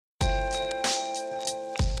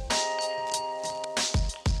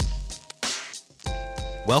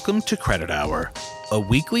Welcome to Credit Hour, a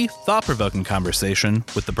weekly, thought-provoking conversation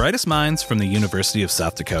with the brightest minds from the University of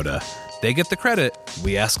South Dakota. They get the credit,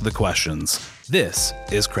 we ask the questions. This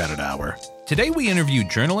is Credit Hour. Today we interview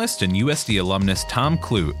journalist and USD alumnus Tom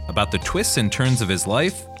Clute about the twists and turns of his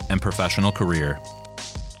life and professional career.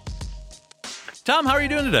 Tom, how are you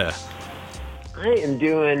doing today? I am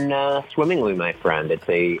doing swimmingly, my friend.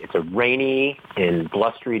 It's a rainy and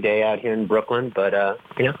blustery day out here in Brooklyn, but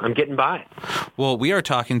I'm getting by. Well, we are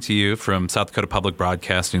talking to you from South Dakota Public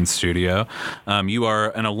Broadcasting Studio. You are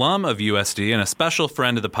an alum of USD and a special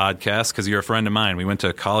friend of the podcast because you're a friend of mine. We went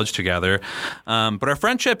to college together, but our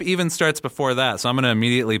friendship even starts before that. So I'm going to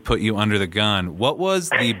immediately put you under the gun. What was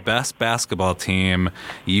the best basketball team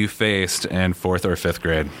you faced in 4th or 5th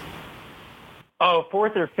grade? Oh,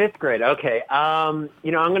 4th or 5th grade. Okay. I'm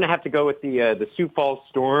going to have to go with the Sioux Falls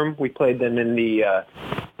Storm. We played them in the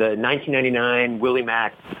 1999 Willie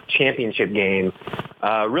Mack championship game.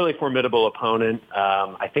 Really formidable opponent.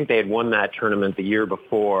 I think they had won that tournament the year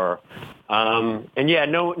before.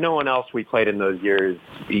 No one else we played in those years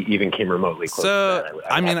even came remotely close to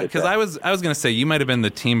that. Because I was going to say you might have been the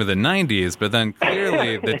team of the 90s, but then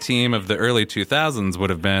clearly the team of the early 2000s would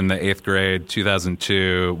have been the 8th grade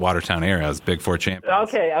 2002 Watertown era's Big Four champions.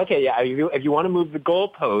 Okay, yeah. If you want to move the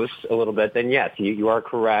goalposts a little bit, then yes, you are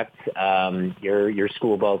correct. Your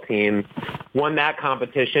school ball team won that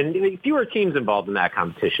competition. Fewer teams involved in that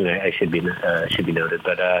competition, I should be noted.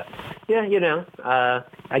 But I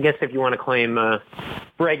guess if you want to claim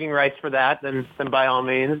bragging rights for that, then by all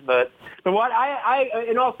means. But what I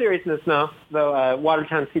in all seriousness, though,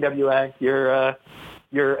 Watertown CWA,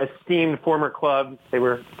 your esteemed former club, they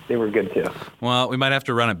were good too. Well, we might have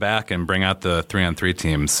to run it back and bring out the 3-on-3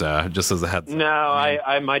 teams just as a heads up. No,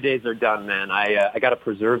 my days are done, man. I got to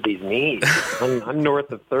preserve these knees. I'm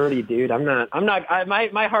north of 30, dude.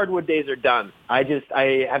 My hardwood days are done. I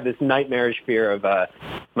have this nightmarish fear of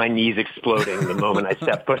my knees exploding the moment I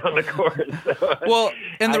step foot on the court. So, well,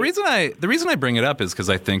 and the reason I bring it up is because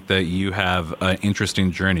I think that you have an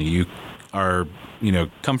interesting journey. You are,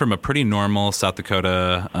 come from a pretty normal South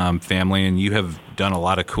Dakota family, and you have done a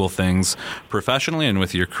lot of cool things professionally and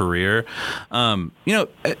with your career.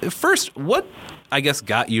 First, what, I guess,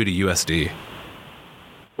 got you to USD?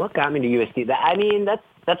 What got me to USD?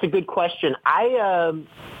 That's a good question. I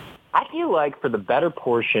feel like for the better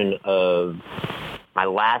portion of my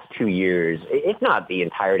last 2 years, if not the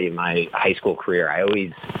entirety of my high school career, I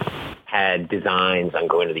always had designs on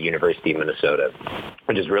going to the University of Minnesota.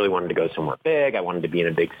 I just really wanted to go somewhere big. I wanted to be in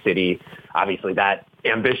a big city. Obviously, that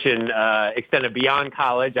ambition extended beyond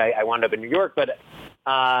college. I wound up in New York, but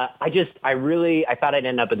I thought I'd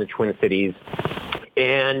end up in the Twin Cities.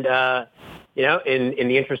 And, in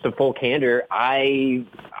the interest of full candor, I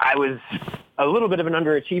was a little bit of an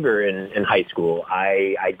underachiever in high school.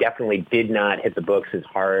 I definitely did not hit the books as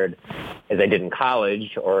hard as I did in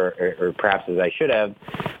college or perhaps as I should have.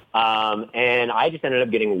 And I just ended up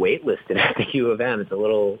getting waitlisted at the U of M. It's a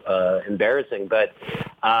little embarrassing, but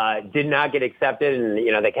did not get accepted. And,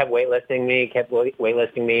 they kept waitlisting me.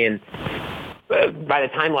 And by the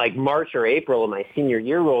time like March or April of my senior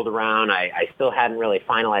year rolled around, I still hadn't really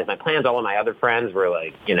finalized my plans. All of my other friends were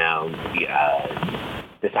like,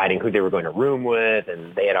 deciding who they were going to room with,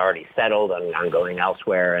 and they had already settled on going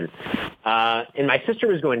elsewhere. And my sister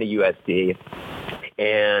was going to USD,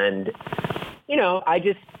 and I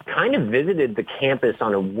just kind of visited the campus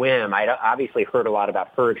on a whim. I obviously heard a lot about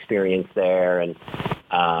her experience there, and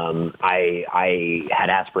I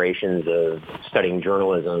had aspirations of studying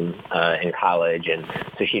journalism in college, and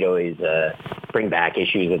so she'd always bring back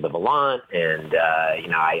issues of the Volant, and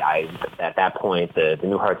I at that point the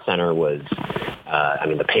Newhart Center was,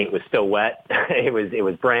 the paint was still wet. It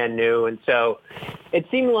was brand new, and so it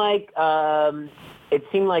seemed like an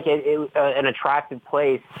attractive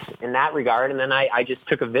place in that regard. And then I just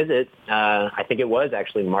took a visit. I think it was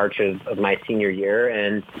actually March of my senior year,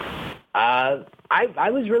 and I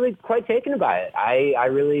was really quite taken by it. I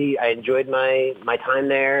enjoyed my time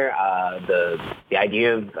there. The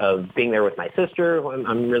idea of being there with my sister, who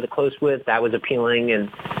I'm really close with, that was appealing.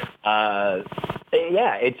 And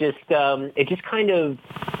it just kind of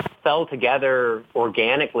fell together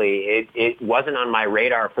organically. It wasn't on my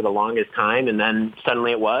radar for the longest time, and then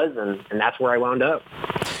suddenly it was, and that's where I wound up.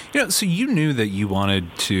 So you knew that you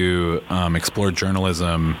wanted to explore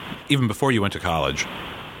journalism even before you went to college.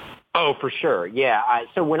 Oh, for sure. Yeah.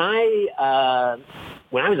 So when I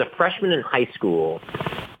was a freshman in high school,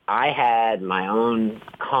 I had my own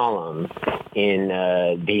column in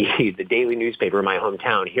the daily newspaper in my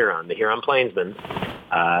hometown, Huron, the Huron Plainsman.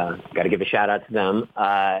 Got to give a shout out to them.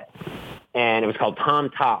 and it was called Tom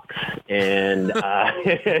Talks, and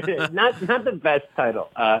not the best title.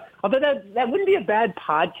 Although that wouldn't be a bad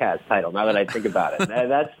podcast title now that I think about it.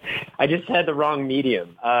 I just had the wrong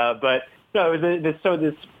medium. But no, it was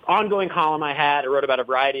this ongoing column I had. I wrote about a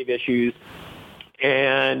variety of issues,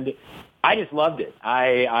 and I just loved it.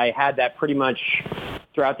 I had that pretty much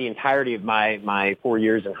throughout the entirety of my 4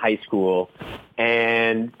 years in high school,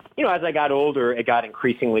 and as I got older, it got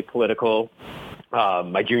increasingly political.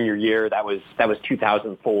 My junior year, that was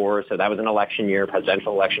 2004, so that was an election year,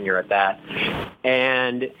 presidential election year at that.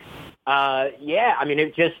 And it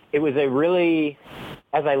was a really,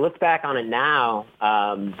 as I look back on it now,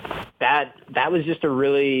 that was just a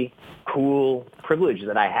really cool privilege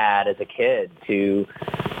that I had as a kid to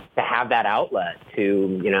have that outlet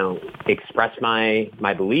to, express my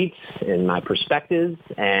beliefs and my perspectives,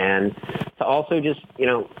 and to also just,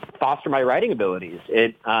 foster my writing abilities.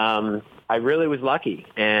 I really was lucky.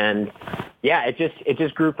 And yeah, it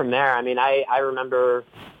just grew from there. I mean, I remember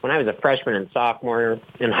when I was a freshman and sophomore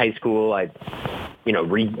in high school, I'd,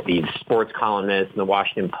 read these sports columnists in the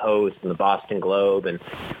Washington Post and the Boston Globe, and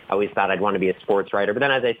I always thought I'd want to be a sports writer. But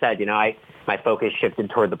then, as I said, my focus shifted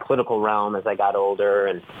toward the political realm as I got older,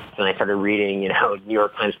 and then I started reading, New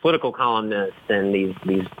York Times political columnists and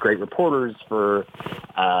these great reporters for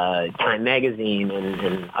Time Magazine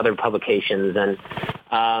and other publications. And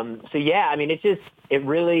it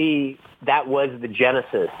really, that was the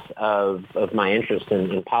genesis of my interest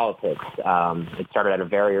in politics. It started at a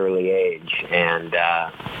very early age, and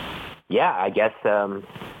I guess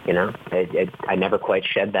I never quite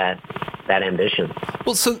shed that ambition.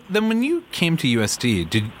 Well, so then when you came to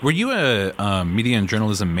USD, were you a media and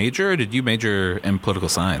journalism major, or did you major in political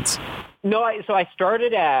science? No, so I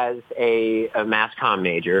started as a mass comm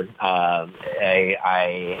major. That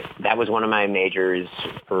was one of my majors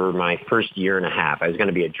for my first year and a half. I was going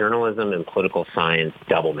to be a journalism and political science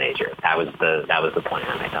double major. That was the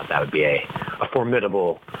plan. I thought that would be a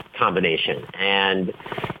formidable combination. And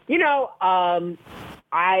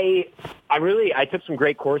I took some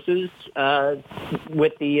great courses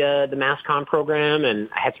with the mass comm program, and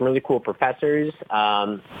I had some really cool professors.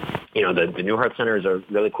 The Newhart Center is a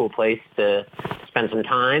really cool place to spend some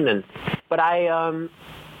time, but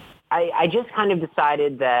I just kind of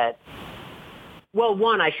decided that, well,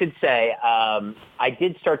 one, I should say, I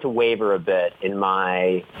did start to waver a bit in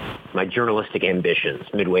my journalistic ambitions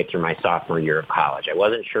midway through my sophomore year of college. I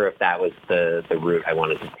wasn't sure if that was the route I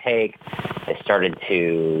wanted to take. I started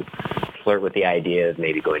to flirt with the idea of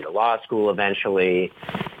maybe going to law school eventually.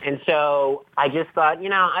 And so I just thought,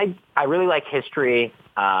 I really like history.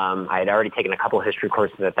 I had already taken a couple of history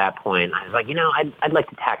courses at that point. I was like, I'd like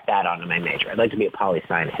to tack that onto my major. I'd like to be a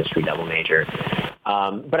poli-sci and history double major.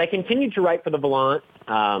 But I continued to write for the Volant.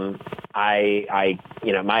 My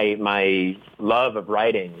love of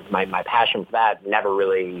writing, my passion for that never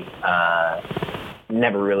really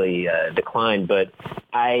declined. But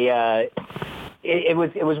it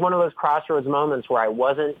was one of those crossroads moments where I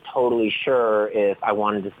wasn't totally sure if I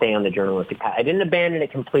wanted to stay on the journalistic path. I didn't abandon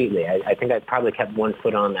it completely. I think I probably kept one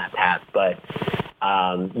foot on that path, but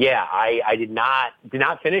I did not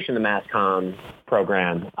finish in the mass comm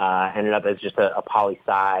program. Ended up as just a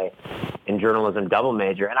poli-sci and journalism double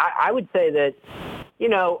major. And I would say that,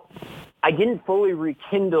 I didn't fully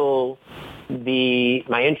rekindle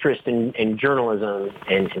my interest in journalism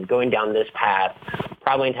and going down this path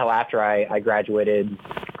probably until after I graduated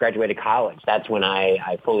college. That's when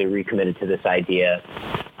I fully recommitted to this idea.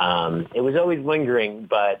 It was always lingering,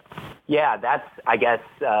 but yeah, that's, I guess,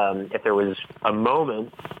 if there was a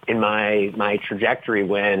moment in my trajectory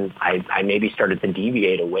when I maybe started to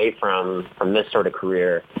deviate away from this sort of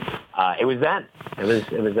career, it was then. It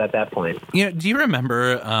was at that point. Do you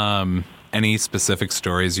remember any specific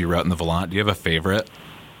stories you wrote in the Volant? Do you have a favorite?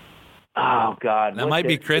 Oh God, that might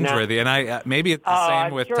be cringeworthy, and maybe it's the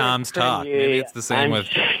same with Tom's Talk. Maybe it's the same with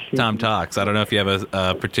Tom Talks. I don't know if you have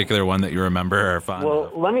a particular one that you remember or find.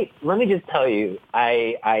 Well, let me just tell you,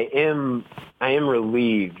 I am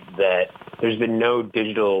relieved that there's been no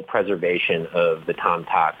digital preservation of the Tom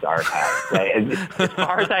Talks archive. As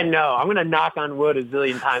far as I know, I'm going to knock on wood a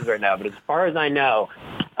zillion times right now, but as far as I know,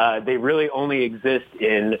 they really only exist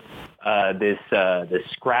in this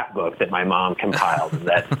scrapbook that my mom compiled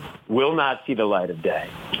that will not see the light of day.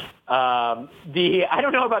 I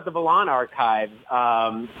don't know about the Volant archive.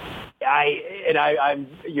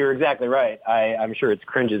 You're exactly right. I'm sure it's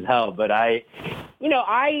cringe as hell, but I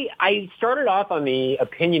started off on the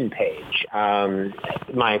opinion page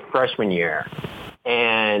my freshman year.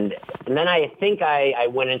 And then I think I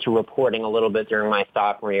went into reporting a little bit during my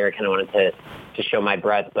sophomore year. I kind of wanted to show my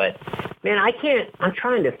breadth, but Man, I'm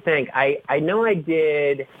trying to think. I know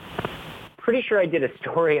pretty sure I did a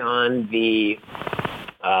story on the,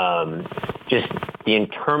 just the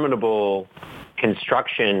interminable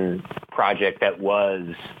construction project that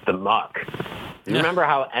was the Muck. Do you remember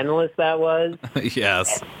how endless that was?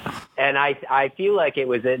 Yes. And I feel like it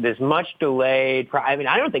was this much delayed. I mean,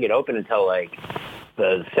 I don't think it opened until like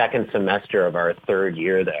the second semester of our third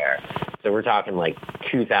year there. So we're talking like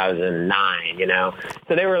 2009, you know.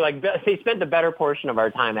 So they spent the better portion of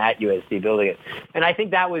our time at USD building it, and I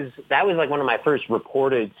think that was like one of my first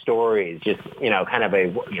reported stories. Just kind of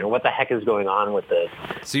what the heck is going on with this?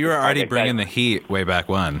 So you were already bringing the heat way back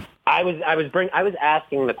when. I was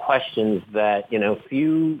asking the questions that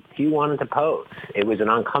few wanted to pose. It was an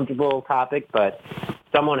uncomfortable topic, but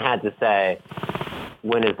someone had to say,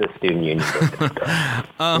 when is the student union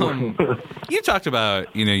going to You talked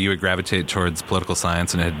about, you would gravitate towards political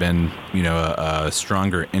science, and it had been, a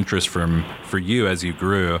stronger interest for you as you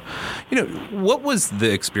grew. What was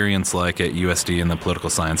the experience like at USD in the political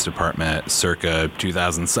science department circa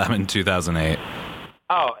 2007, 2008?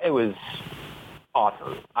 Oh, it was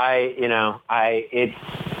awesome.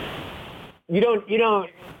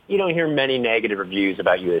 You don't hear many negative reviews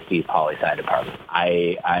about USD's poli-sci department.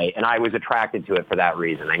 I was attracted to it for that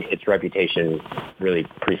reason. Its reputation really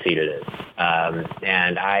preceded it.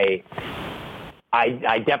 And I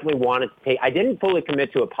definitely wanted to take, I didn't fully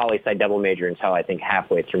commit to a poli-sci double major until I think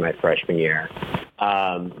halfway through my freshman year.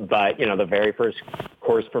 But the very first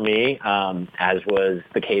course for me, as was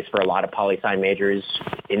the case for a lot of poli-sci majors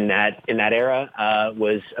in that era,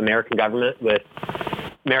 was American government with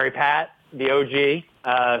Mary Pat, the OG,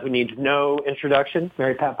 who needs no introduction,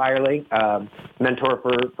 Mary Pat Byerly, mentor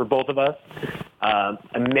for both of us.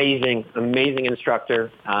 Amazing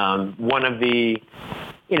instructor. One of the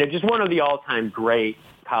all-time great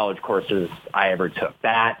college courses I ever took.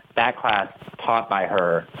 That class taught by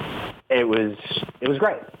her, it was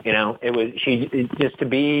great.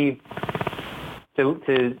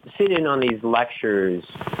 To sit in on these lectures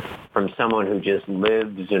from someone who just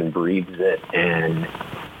lives and breathes it, and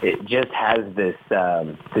it just has this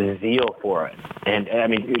zeal for it. And I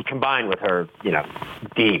mean, combined with her,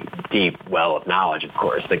 deep well of knowledge, of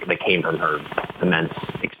course, that came from her immense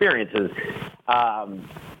experiences.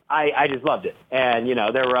 I just loved it. And,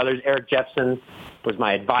 there were others. Eric Jepson was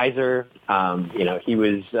my advisor. He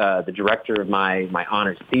was the director of my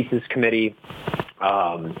honors thesis committee.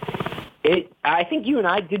 I think you and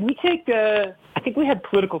I, did we take, I think we had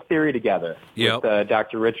political theory together with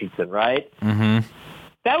Dr. Richardson, right? Mm-hmm.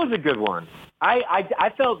 That was a good one.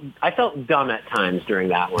 I felt dumb at times during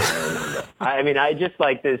that one, I remember. I mean, I just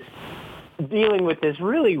like this, dealing with this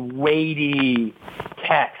really weighty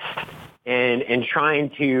text and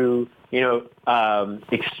trying to,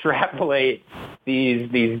 extrapolate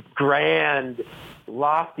these grand,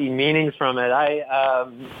 lofty meanings from it.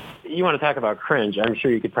 You want to talk about cringe? I'm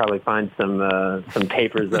sure you could probably find some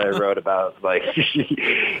papers that I wrote about, like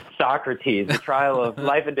Socrates, the trial of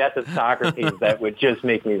life and death of Socrates, that would just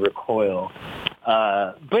make me recoil.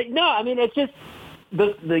 But no, I mean, it's just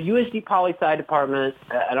the USD poli-sci department.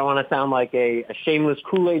 I don't want to sound like a shameless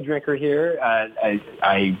Kool-Aid drinker here.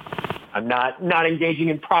 I'm not engaging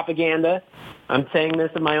in propaganda. I'm saying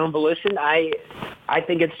this of my own volition. I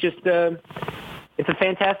think it's just it's a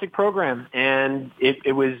fantastic program, and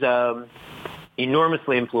it was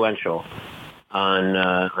enormously influential on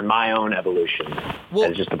my own evolution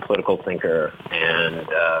as just a political thinker and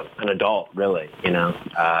an adult, really.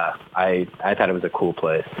 I thought it was a cool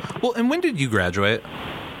place. Well, and when did you graduate?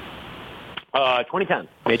 2010,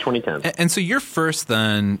 May 2010. And so your first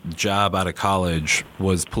then job out of college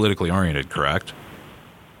was politically oriented, correct?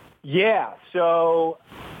 Yeah. So,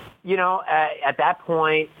 at that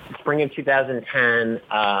point, spring of 2010,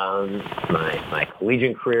 my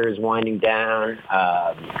collegiate career is winding down.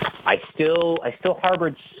 I still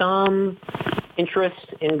harbored some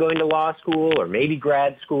interest in going to law school or maybe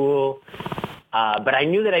grad school, but I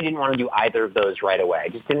knew that I didn't want to do either of those right away. I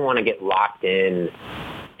just didn't want to get locked in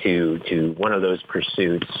to one of those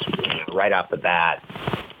pursuits right off the bat,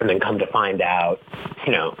 and then come to find out,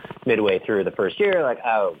 midway through the first year, like,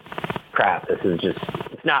 oh crap,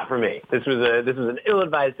 it's not for me. This was an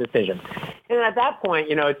ill-advised decision. And at that point,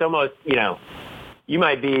 it's almost, you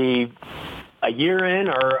might be a year in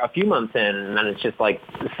or a few months in, and then it's just like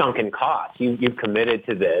sunken cost. You've committed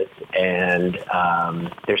to this, and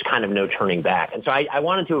there's kind of no turning back. And so I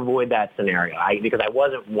wanted to avoid that scenario because I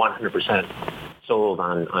wasn't 100% sold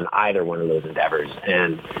on either one of those endeavors.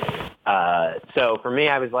 And so for me,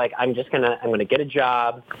 I was like, I'm going to get a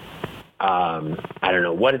job. I don't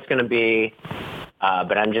know what it's going to be,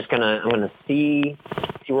 but I'm going to see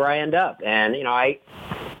see where I end up. And,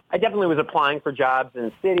 I definitely was applying for jobs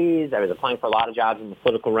in cities. I was applying for a lot of jobs in the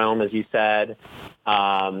political realm, as you said.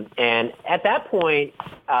 And at that point,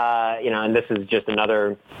 and this is just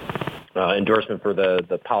another endorsement for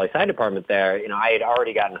the poli-sci department there, I had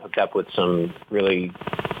already gotten hooked up with some really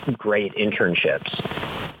great internships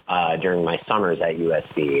during my summers at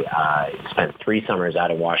USD. I spent 3 summers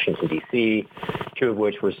out of Washington, D.C., 2 of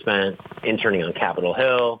which were spent interning on Capitol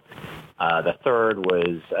Hill. The third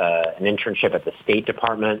was an internship at the State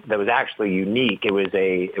Department that was actually unique. It was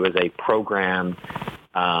a program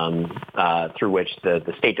through which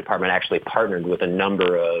the State Department actually partnered with a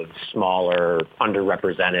number of smaller,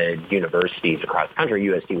 underrepresented universities across the country.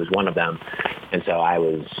 USD was one of them. And so I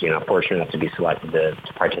was, fortunate enough to be selected to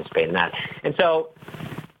participate in that. And so,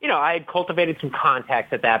 I had cultivated some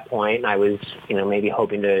contacts at that point, and I was, maybe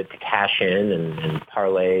hoping to cash in and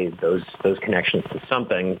parlay those connections to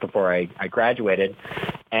something before I graduated.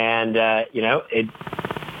 And,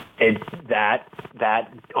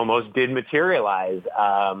 that almost did materialize.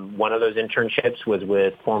 One of those internships was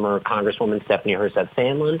with former Congresswoman Stephanie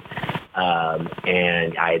Herseth-Sandlin,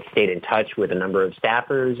 and I had stayed in touch with a number of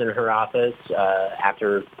staffers in her office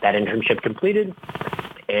after that internship completed.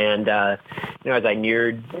 And, as I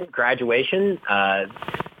neared graduation,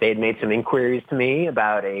 they had made some inquiries to me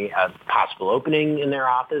about a possible opening in their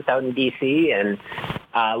office out in D.C. And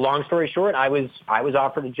long story short, I was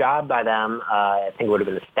offered a job by them. I think it would have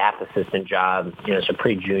been a staff assistant job, so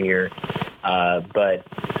pretty junior. But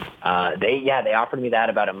they offered me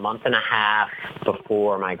that about a month and a half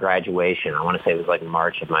before my graduation. I want to say it was like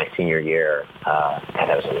March of my senior year. That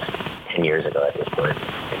was almost 10 years ago at this point.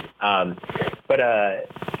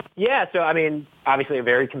 So, obviously a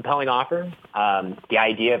very compelling offer. The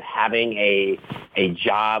idea of having a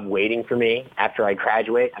job waiting for me after I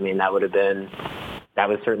graduate, that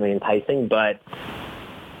was certainly enticing. But,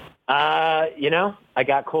 I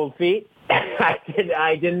got cold feet.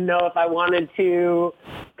 I didn't know if I wanted to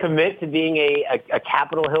commit to being a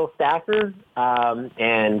Capitol Hill staffer.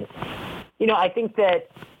 And, I think that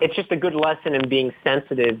it's just a good lesson in being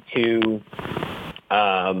sensitive to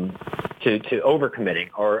overcommitting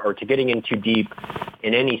or to getting in too deep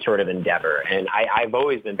in any sort of endeavor. And I've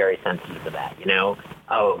always been very sensitive to that.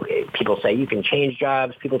 People say you can change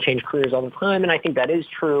jobs, people change careers all the time, and I think that is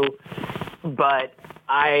true. But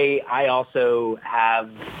I also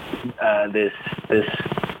have this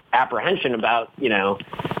apprehension about,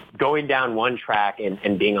 going down one track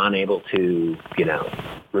and being unable to,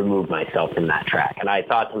 remove myself from that track. And I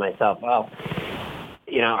thought to myself, well,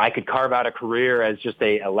 I could carve out a career as just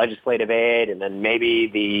a legislative aide, and then maybe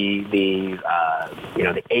the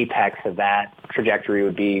apex of that trajectory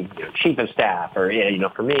would be chief of staff, or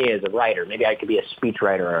for me as a writer, maybe I could be a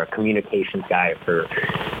speechwriter or a communications guy for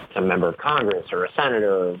some member of Congress or a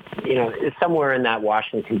senator, somewhere in that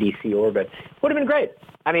Washington D.C. orbit. Would have been great.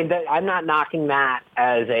 I'm not knocking that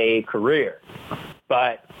as a career,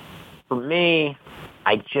 but for me,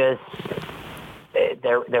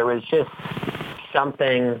 there was just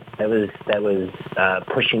something that was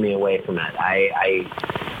pushing me away from it.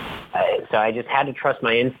 So I just had to trust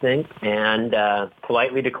my instinct and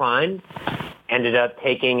politely declined. Ended up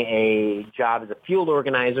taking a job as a field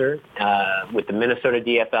organizer with the Minnesota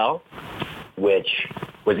DFL, which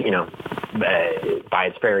was, by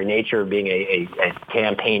its very nature, being a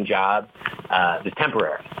campaign job, was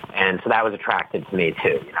temporary. And so that was attractive to me,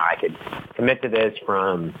 too. I could commit to this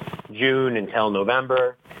from June until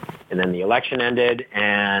November, and then the election ended,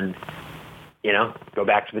 and, go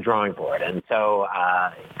back to the drawing board. And so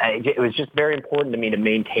it was just very important to me to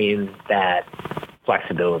maintain that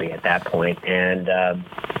flexibility at that point. And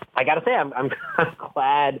I got to say, I'm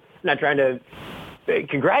glad. I'm not trying to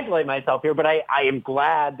congratulate myself here, but I am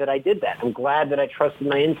glad that I did that. I'm glad that I trusted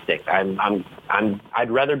my instinct.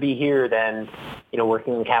 I'd rather be here than,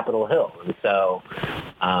 working on Capitol Hill. And so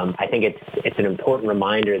I think it's an important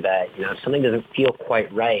reminder that, if something doesn't feel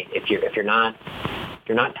quite right, if you're not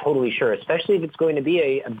totally sure, especially if it's going to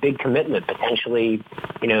be a big commitment, potentially,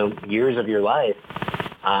 years of your life.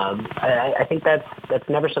 I think that's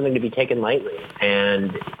never something to be taken lightly.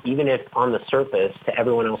 And even if on the surface to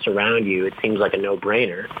everyone else around you, it seems like a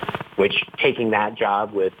no-brainer, which taking that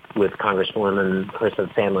job with Congresswoman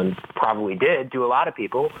Herseth-Sandlin probably did to a lot of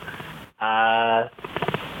people,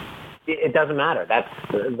 it doesn't matter.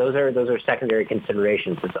 Those are secondary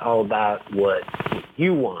considerations. It's all about what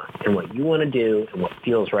you want and what you want to do and what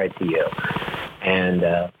feels right to you. And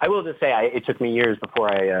I will just say it took me years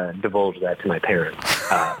before I divulged that to my parents.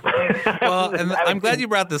 Well, and I'm glad you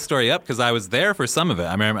brought this story up because I was there for some of it.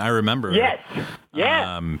 I remember. Yes.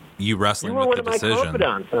 Yeah. You wrestling you were with one the of my decision.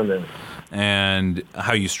 confidants on this. and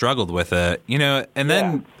how you struggled with it, and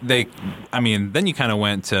then then you kind of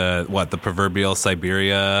went to the proverbial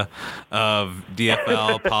Siberia of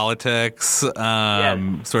DFL politics,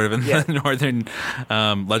 sort of in the Northern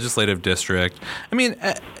Legislative District. I mean,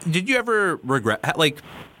 did you ever regret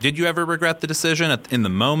the decision in the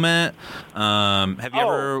moment? Have you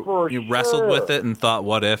ever wrestled with it and thought,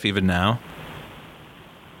 what if, even now?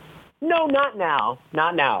 No, not now.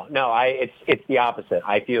 Not now. No, it's the opposite.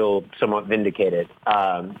 I feel somewhat vindicated.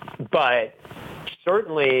 But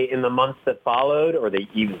certainly in the months that followed, or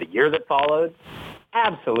even the year that followed,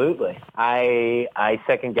 absolutely. I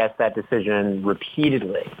second-guessed that decision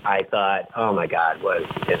repeatedly. I thought, oh my God, what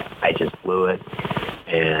if I just blew it?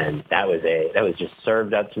 And that was just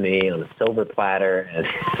served up to me on a silver platter, and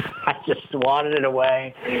I just swatted it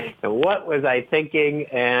away. And what was I thinking?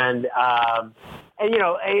 And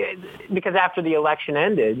because after the election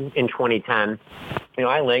ended in 2010,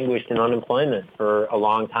 I languished in unemployment for a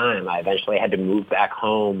long time. I eventually had to move back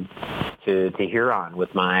home to Huron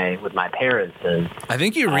with my parents. And I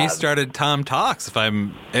think you restarted Tom Talks, if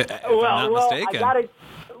I'm not mistaken.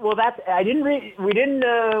 We didn't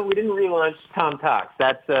relaunch Tom Talks.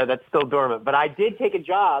 That's still dormant. But I did take a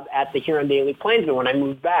job at the Huron Daily Plainsman when I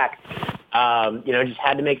moved back. Just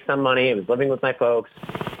had to make some money. I was living with my folks.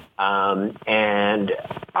 And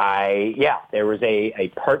there was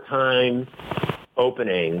a part-time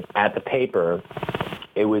opening at the paper.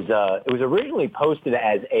 It was originally posted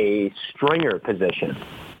as a stringer position.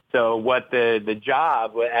 So what the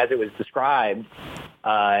job, as it was described,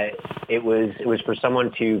 it was for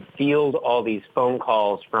someone to field all these phone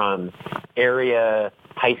calls from area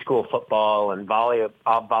high school football and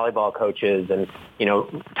volleyball coaches, and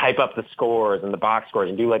type up the scores and the box scores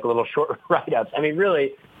and do like little short write-ups. I mean,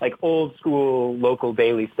 really like old school local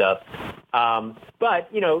daily stuff. But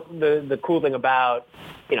the cool thing about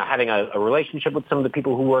having a relationship with some of the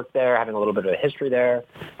people who work there, having a little bit of a history there,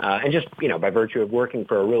 and just by virtue of working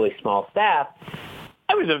for a really small staff,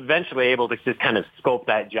 I was eventually able to just kind of sculpt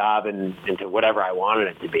that job into whatever I wanted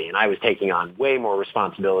it to be. And I was taking on way more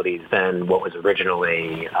responsibilities than what was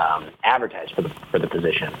originally advertised for the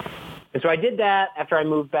position. And so I did that after I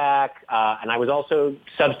moved back, and I was also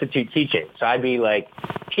substitute teaching. So I'd be like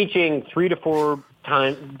teaching 3 to 4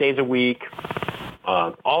 days a week,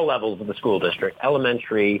 all levels of the school district,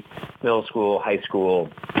 elementary, middle school, high school,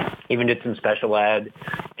 even did some special ed.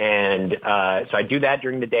 And so I'd do that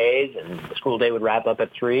during the days, and the school day would wrap up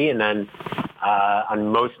at 3. And then on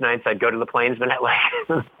most nights, I'd go to the Plainsman at like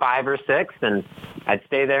 5 or 6, and I'd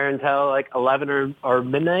stay there until like 11 or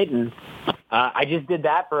midnight. And I just did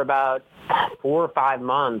that for about 4 or 5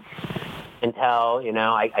 months until,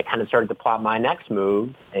 I kind of started to plot my next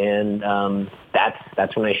move. And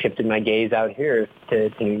that's when I shifted my gaze out here to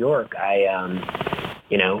New York.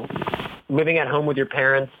 Living at home with your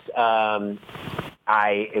parents,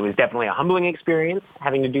 it was definitely a humbling experience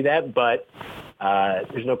having to do that, but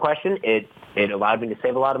there's no question it allowed me to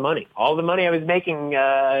save a lot of money. All the money I was making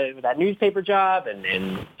with that newspaper job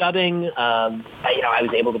and subbing, I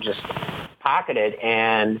was able to just pocket it,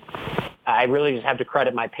 and I really just have to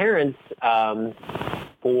credit my parents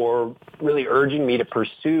for really urging me to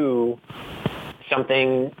pursue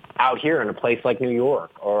something out here in a place like New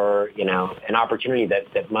York, or an opportunity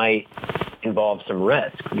that might involve some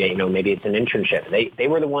risk. Maybe it's an internship. They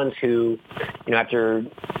were the ones who, after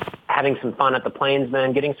having some fun at the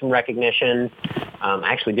Plainsman, getting some recognition,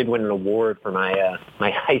 I actually did win an award for my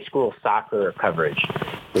my high school soccer coverage.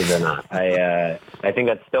 Believe it or not, I think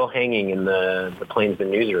that's still hanging in the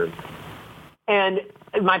Plainsman newsroom. And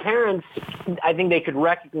my parents, I think they could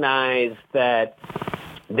recognize that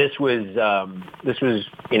this was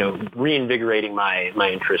reinvigorating my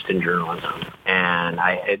interest in journalism, and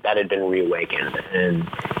that had been reawakened. And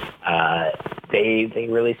they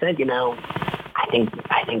really said, I think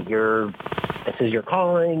this is your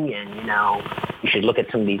calling, and you should look at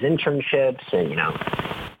some of these internships. And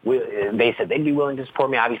they said they'd be willing to support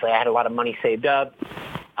me. Obviously, I had a lot of money saved up,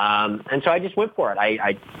 and so I just went for it.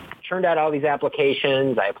 I turned out all these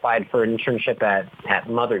applications. I applied for an internship at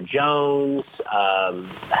Mother Jones,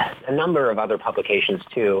 a number of other publications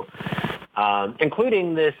too,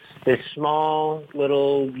 including this small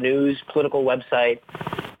little news political website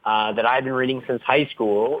that I've been reading since high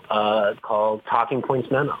school called Talking Points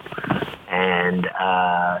Memo. And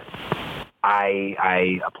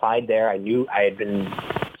I applied there. I knew I had been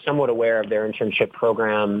somewhat aware of their internship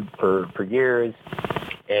program for years,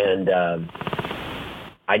 and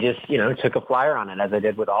I just, took a flyer on it, as I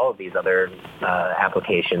did with all of these other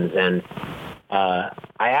applications. And I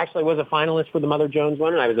actually was a finalist for the Mother Jones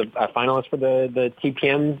one, and I was a finalist for the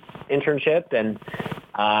TPM internship. And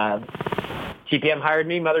TPM hired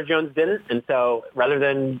me, Mother Jones didn't, and so rather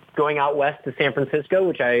than going out west to San Francisco,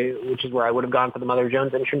 which is where I would have gone for the Mother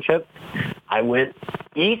Jones internship, I went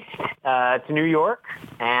east to New York,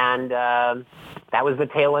 and that was the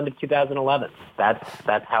tail end of 2011.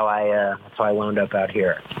 That's how I wound up out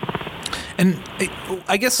here. And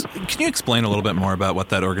I guess, can you explain a little bit more about what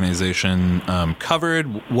that organization covered,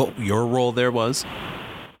 what your role there was?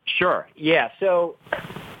 Sure. Yeah. So,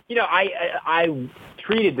 I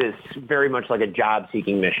treated this very much like a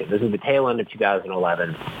job-seeking mission. This is the tail end of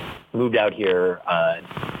 2011. Moved out here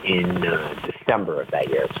in December of that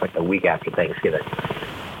year. It's like the week after Thanksgiving.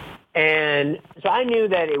 And so I knew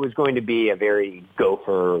that it was going to be a very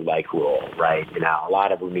gopher-like role, right? A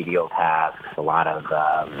lot of remedial tasks, a lot of,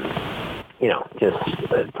 just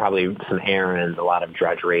probably some errands, a lot of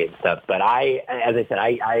drudgery and stuff. But as I said,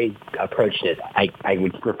 I approached it. I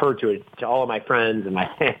would refer to it to all of my friends and my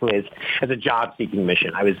family as a job-seeking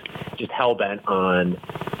mission. I was just hell-bent on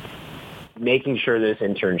making sure this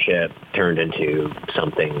internship turned into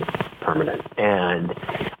something permanent. And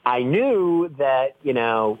I knew that,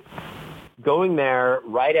 going there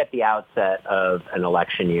right at the outset of an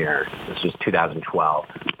election year, this was 2012,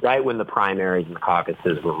 right when the primaries and the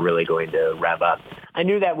caucuses were really going to rev up, I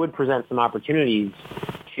knew that would present some opportunities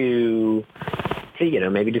to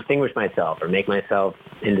maybe distinguish myself or make myself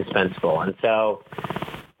indispensable. And so,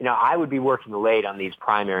 I would be working late on these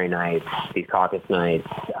primary nights, these caucus nights,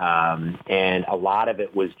 and a lot of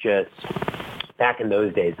it was just, back in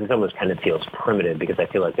those days, this almost kind of feels primitive because I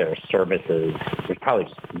feel like there's probably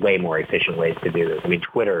just way more efficient ways to do this. I mean,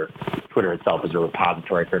 Twitter itself is a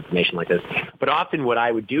repository for information like this. But often what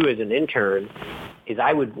I would do as an intern is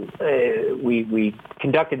we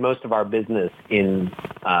conducted most of our business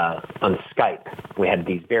on Skype. We had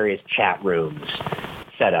these various chat rooms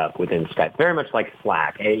set up within Skype, very much like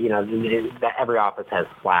Slack. Every office has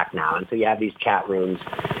Slack now, and so you have these chat rooms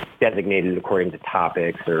designated according to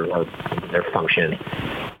topics or their function.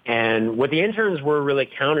 And what the interns were really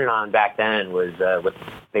counting on back then was what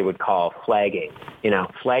they would call flagging.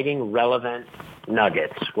 Flagging relevant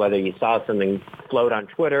nuggets, whether you saw something float on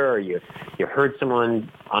Twitter or you heard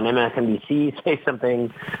someone on MSNBC say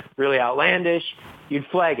something really outlandish, you'd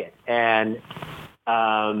flag it. And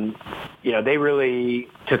they really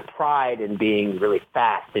took pride in being really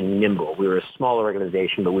fast and nimble. We were a smaller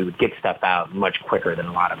organization, but we would get stuff out much quicker than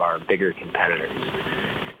a lot of our bigger competitors.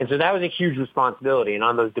 And so that was a huge responsibility. And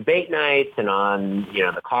on those debate nights and on,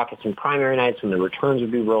 the caucus and primary nights when the returns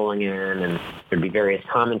would be rolling in and there'd be various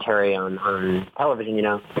commentary on television,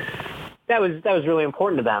 that was really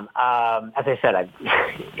important to them. As I said,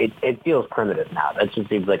 it feels primitive now. That just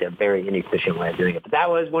seems like a very inefficient way of doing it. But that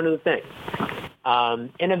was one of the things.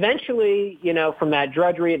 And eventually, from that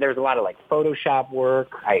drudgery, there's a lot of Photoshop work.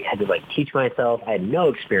 I had to teach myself. I had no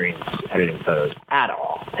experience editing photos at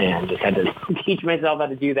all, and just had to teach myself how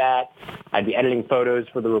to do that. I'd be editing photos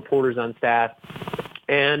for the reporters on staff,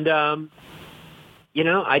 and there's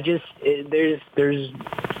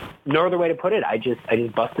no other way to put it. I just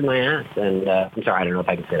busted my ass, and I'm sorry, I don't know if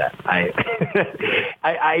I can say that.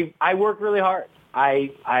 I worked really hard. I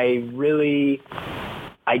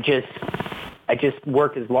just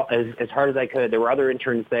worked as hard as I could. There were other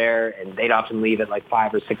interns there, and they'd often leave at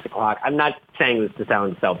 5 or 6 o'clock. I'm not saying this to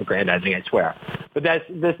sound self-aggrandizing, I swear, but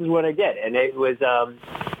this is what I did, and it was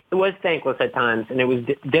thankless at times, and it was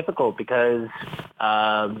difficult because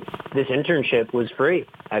this internship was free.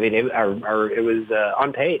 I mean, it was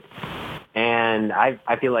unpaid, and I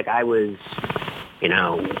feel like I was,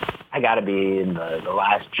 I got to be in the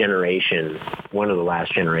last generation, one of the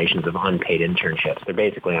last generations of unpaid internships. They're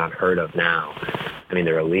basically unheard of now. I mean,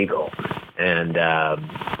 they're illegal. And,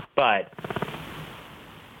 but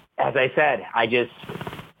as I said, I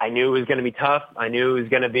knew it was going to be tough. I knew it was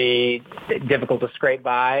going to be difficult to scrape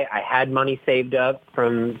by. I had money saved up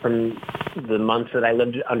from the months that I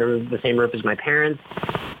lived under the same roof as my parents.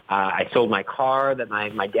 I sold my car that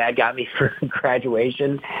my dad got me for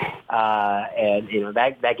graduation, and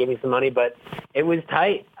that gave me some money, but it was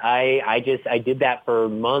tight. I did that for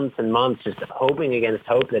months and months, just hoping against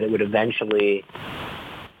hope that it would eventually,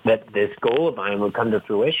 that this goal of mine would come to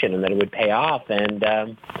fruition and that it would pay off, and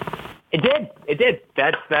it did.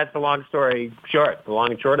 That's the long story short. The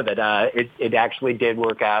long and short of it, it actually did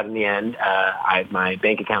work out in the end. My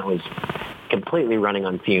bank account was completely running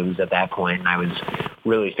on fumes at that point, and I was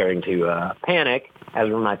really starting to panic, as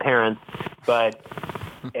were my parents. But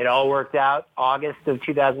it all worked out. August of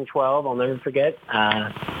 2012, I'll never forget.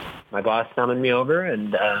 My boss summoned me over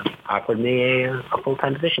and offered me a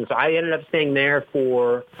full-time position. So I ended up staying there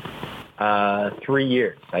for 3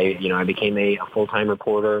 years. I became a full-time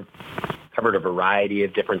reporter, covered a variety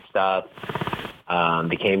of different stuff.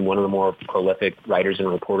 became one of the more prolific writers and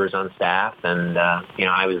reporters on staff. And,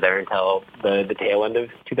 I was there until the tail end of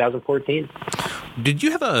 2014. Did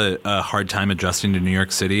you have a hard time adjusting to New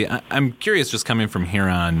York City? I'm curious, just coming from here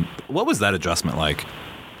on, what was that adjustment like?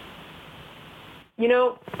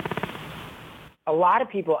 A lot of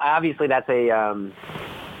people, obviously that's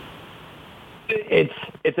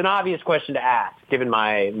it's an obvious question to ask given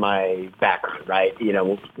my background, right?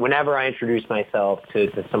 Whenever I introduce myself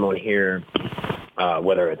to someone here,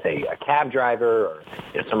 whether it's a cab driver or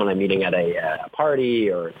someone I'm meeting at a party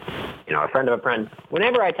or a friend of a friend,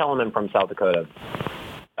 whenever I tell them I'm from South Dakota,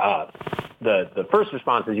 the first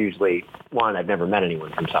response is usually, one, I've never met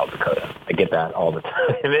anyone from South Dakota. I get that all the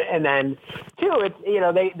time. And then two, it's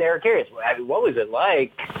they're curious. I mean, what was it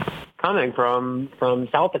like coming from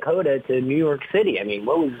South Dakota to New York City? I mean,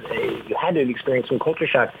 you had to experience some culture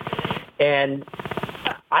shock. And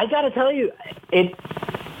I got to tell you,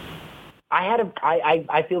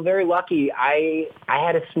 I feel very lucky. I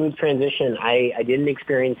had a smooth transition. I didn't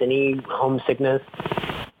experience any homesickness.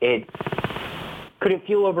 Could it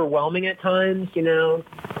feel overwhelming at times?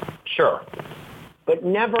 Sure, but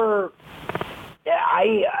never.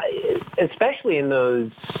 Especially in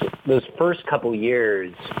those first couple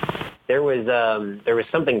years, there was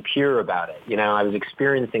something pure about it. I was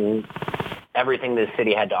experiencing everything this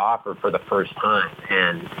city had to offer for the first time,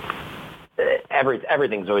 and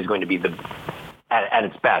everything's always going to be at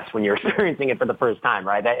its best when you're experiencing it for the first time,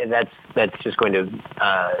 right? That's just going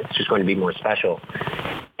to be more special.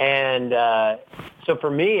 And so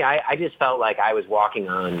for me, I just felt like I was walking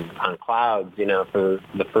on clouds, for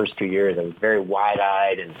the first 2 years. I was very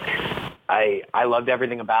wide-eyed, and I loved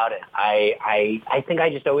everything about it. I think I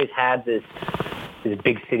just always had this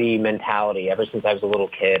big city mentality ever since I was a little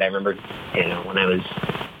kid. I remember, when I was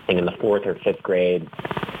in the 4th or 5th grade,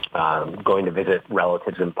 going to visit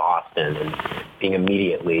relatives in Boston and being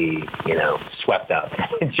immediately, swept up.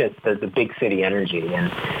 Just the big city energy.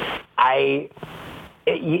 And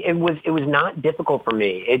it was not difficult for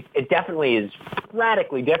me. It definitely is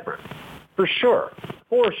radically different, for sure.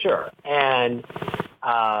 And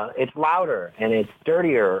it's louder and it's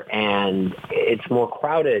dirtier and it's more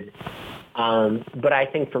crowded. But I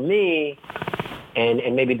think for me,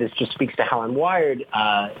 and maybe this just speaks to how I'm wired,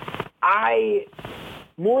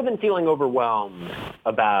 more than feeling overwhelmed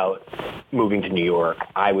about moving to New York,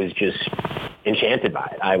 I was just enchanted by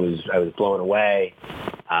it. I was blown away.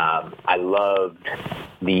 I loved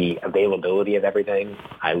the availability of everything.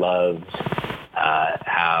 I loved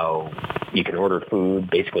how you can order food,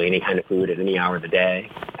 basically any kind of food at any hour of the day.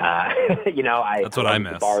 That's what I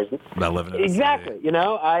miss about living in the exactly. city.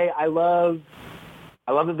 I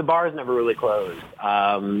love that the bars never really closed.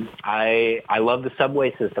 I love the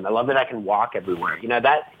subway system. I love that I can walk everywhere.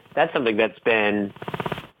 That's something that's been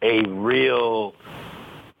a real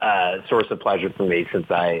source of pleasure for me since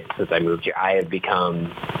I moved here. I have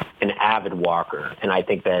become an avid walker, and I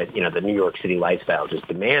think that the New York City lifestyle just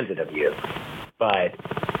demands it of you. But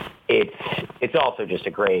it's also just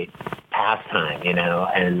a great pastime,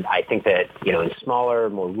 and I think that in smaller,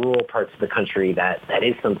 more rural parts of the country, that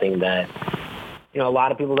is something that a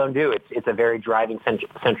lot of people don't do. It's a very driving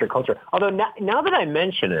centric culture. Although now that I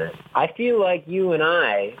mention it, I feel like you and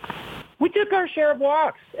we took our share of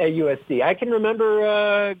walks at USD. I can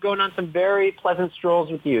remember going on some very pleasant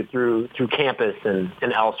strolls with you through campus and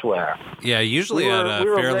elsewhere. Yeah, usually at a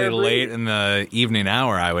fairly late in the evening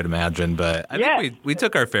hour, I would imagine. But I think we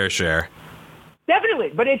took our fair share. Definitely,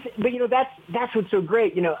 but that's what's so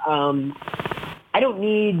great. I don't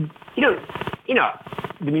need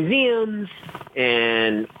the museums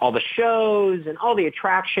and all the shows and all the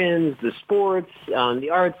attractions, the sports, the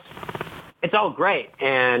arts. It's all great.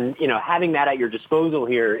 And, having that at your disposal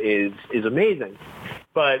here is amazing.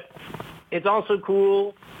 But it's also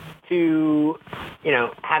cool to,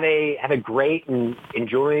 have a great and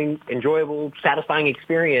enjoyable, satisfying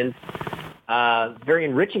experience, very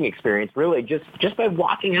enriching experience, really, just by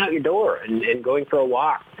walking out your door and going for a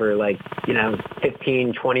walk for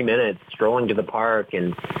 15, 20 minutes, strolling to the park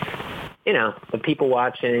and, the people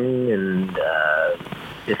watching and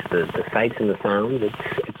just the sights and the sounds.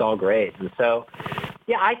 It's all great. And so,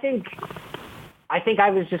 yeah, I think I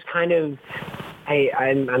was just kind of,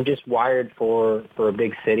 I'm just wired for a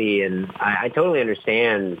big city, and I totally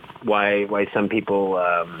understand why some people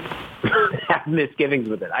have misgivings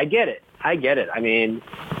with it. I get it. I mean,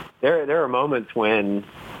 there are moments when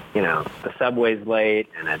the subway's late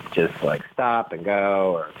and it's just like stop and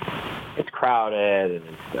go, or it's crowded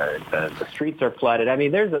and the streets are flooded. I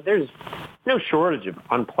mean, there's no shortage of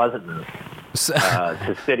unpleasantness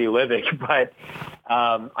to city living, but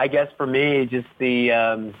I guess for me, just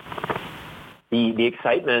the the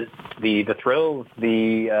excitement, the thrills,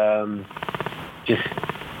 the just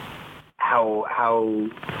how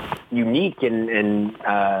unique and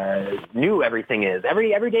new everything is.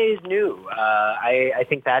 Every day is new. I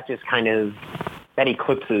think that just kind of that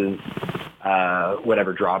eclipses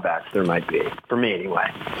whatever drawbacks there might be, for me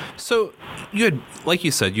anyway. So you had, like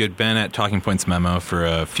you said, you had been at Talking Points Memo for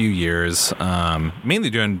a few years, mainly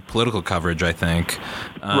doing political coverage, I think.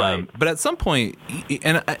 Right. But at some point,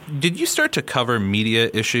 did you start to cover media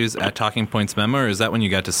issues at Talking Points Memo, or is that when you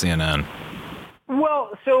got to CNN?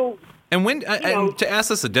 Well, so... And when, and to ask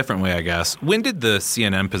this a different way, I guess, when did the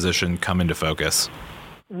CNN position come into focus?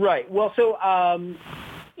 Right. Well, so,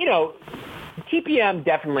 TPM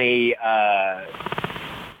definitely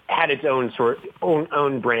had its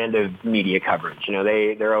own brand of media coverage.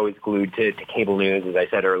 They're always glued to cable news, as I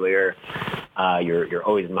said earlier. You're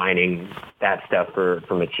always mining that stuff for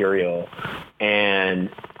material. And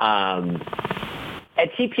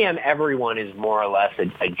at TPM, everyone is more or less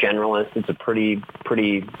a generalist. It's a pretty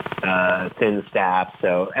thin staff,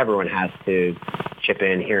 so everyone has to chip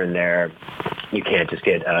in here and there. You can't just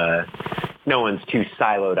get no one's too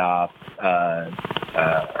siloed off,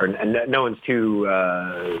 or no one's too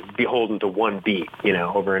beholden to one beat,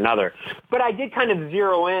 over another. But I did kind of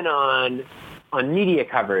zero in on media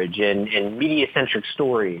coverage and media-centric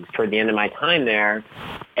stories toward the end of my time there.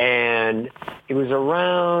 And it was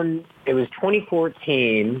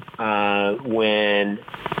 2014 when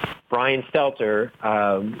Brian Stelter,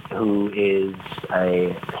 who is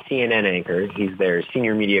a CNN anchor, he's their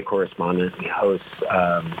senior media correspondent. He hosts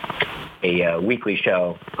a weekly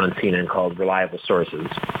show on CNN called Reliable Sources.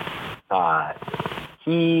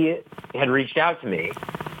 He had reached out to me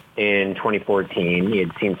in 2014. He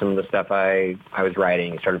had seen some of the stuff I was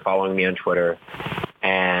writing. He started following me on Twitter.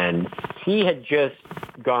 And he had just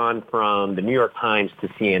gone from the New York Times to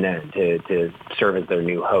CNN to serve as their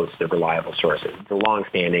new host of Reliable Sources. It's a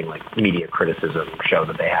long-standing media criticism show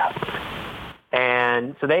that they have.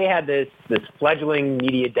 And so they had this fledgling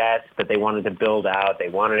media desk that they wanted to build out. They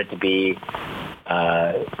wanted it to be,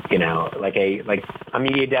 like a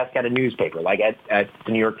media desk at a newspaper, like at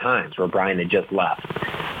the New York Times, where Brian had just left.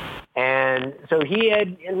 And so he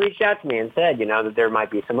had reached out to me and said, that there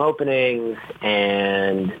might be some openings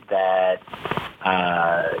and that,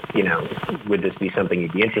 would this be something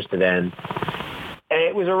you'd be interested in? And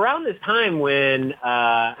it was around this time when,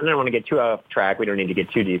 I don't want to get too off track. We don't need to get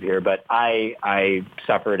too deep here, but I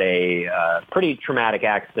suffered a pretty traumatic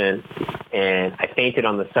accident, and I fainted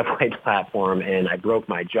on the subway platform, and I broke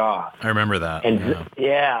my jaw. I remember that. And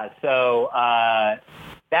so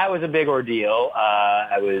that was a big ordeal.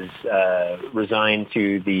 I was resigned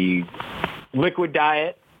to the liquid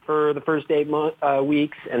diet for the first 8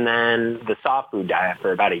 weeks, and then the soft food diet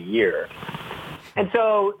for about a year. And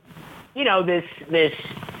so, this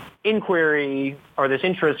inquiry or this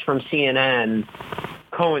interest from CNN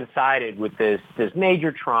coincided with this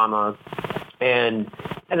major trauma. And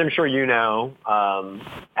as I'm sure you know,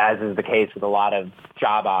 as is the case with a lot of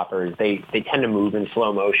job offers, they tend to move in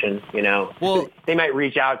slow motion, Well, they might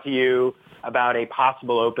reach out to you about a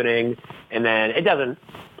possible opening, and then it doesn't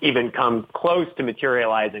even come close to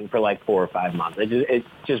materializing for 4 or 5 months. It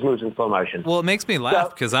just moves in slow motion. Well, it makes me laugh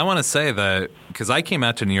because I want to say that because I came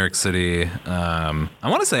out to New York City, I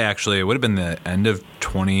want to say actually it would have been the end of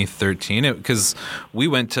 2013 because we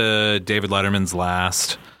went to David Letterman's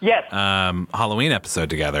last Halloween episode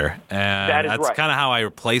together, and that's right. kind of how I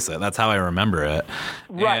place it. That's how I remember it.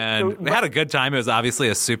 Right. And we had a good time. It was obviously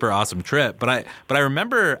a super awesome trip, but I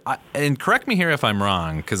remember, and correct me here if I'm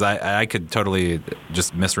wrong, because I could totally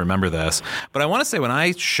just misremember this, but I want to say when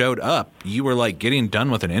I showed up, you were getting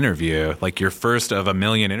done with an interview, your first of a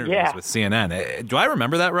million interviews with CNN. Do I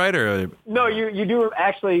remember that right? Or no, you do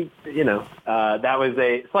actually. That was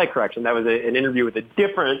a slight correction. That was an interview with a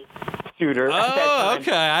different shooter. Oh,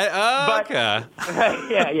 okay.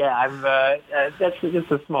 Okay. Yeah. I'm. That's just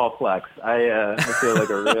a small flex. I feel like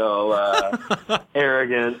a real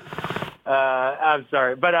arrogant. I'm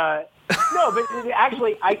sorry, but no. But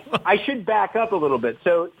actually, I should back up a little bit.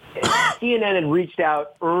 So CNN had reached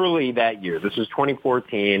out early that year. This was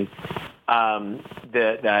 2014.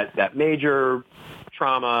 That major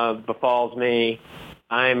trauma befalls me.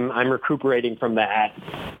 I'm recuperating from that.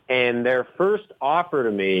 And their first offer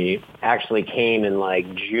to me actually came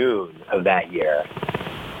in June of that year.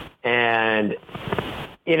 And,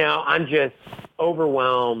 I'm just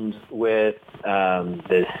overwhelmed with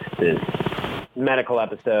this medical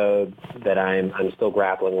episode that I'm still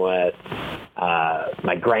grappling with.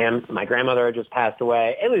 My grandmother had just passed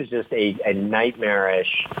away. It was just a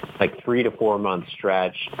nightmarish 3 to 4 month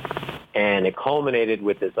stretch. And it culminated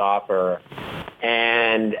with this offer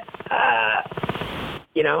And,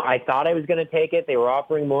 I thought I was going to take it. They were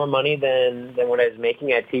offering more money than what I was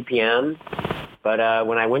making at TPM. But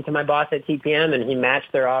when I went to my boss at TPM and he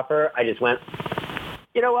matched their offer, I just went,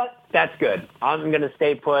 you know what? That's good. I'm going to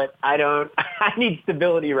stay put. I need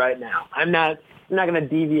stability right now. I'm not going to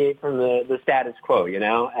deviate from the status quo,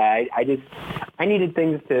 I needed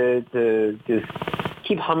things to just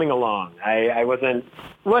keep humming along. It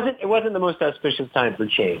wasn't the most auspicious time for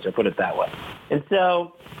change, I'll put it that way. And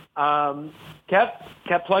so,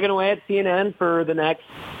 kept plugging away at CNN for the next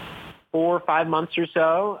 4 or 5 months or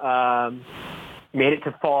so. Made it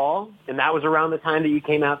to fall, and that was around the time that you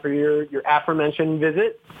came out for your aforementioned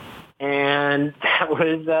visit. And that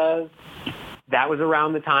was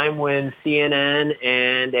around the time when CNN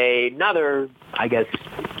and another, I guess,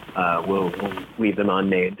 we'll leave them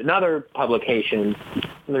unnamed, another publication,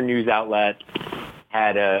 another news outlet,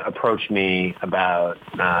 had approached me about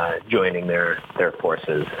joining their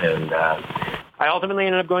forces. And I ultimately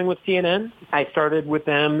ended up going with CNN. I started with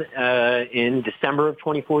them in December of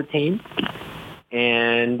 2014.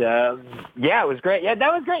 And, it was great. Yeah,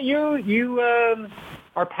 that was great.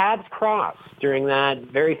 Our paths crossed during that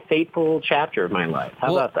very fateful chapter of my life.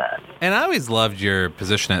 How about that? And I always loved your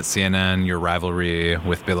position at CNN, your rivalry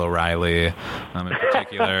with Bill O'Reilly in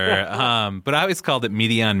particular. But I always called it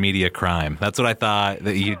media on media crime. That's what I thought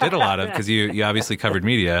that you did a lot of, because you obviously covered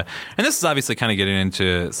media. And this is obviously kind of getting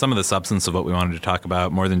into some of the substance of what we wanted to talk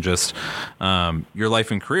about, more than just your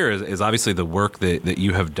life and career, is obviously the work that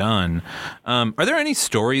you have done. Are there any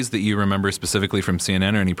stories that you remember specifically from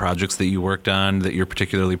CNN, or any projects that you worked on that you're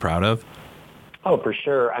particularly proud of? Oh, for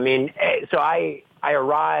sure. I mean, so I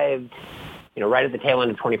arrived, right at the tail end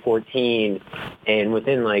of 2014, and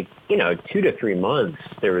within 2 to 3 months,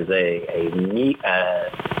 there was a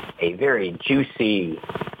very juicy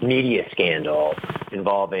media scandal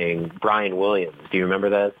involving Brian Williams. Do you remember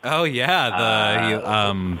that? Oh yeah, he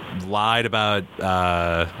lied about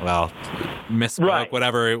misspoke, right.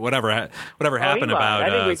 whatever happened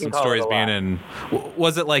about some stories being in.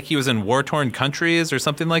 Was it like he was in war-torn countries or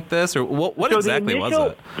something like this, or what exactly was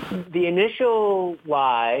it? The initial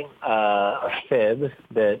lie, or fib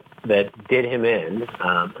that did him in,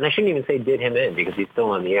 and I shouldn't even say did him in because he's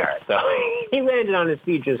still on the air, so he landed on his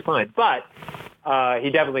feet just fine, but he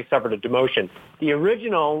definitely suffered a demotion. The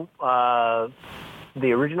original lie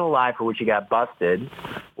for which he got busted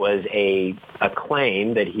was a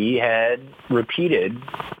claim that he had repeated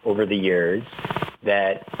over the years,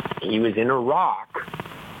 that he was in Iraq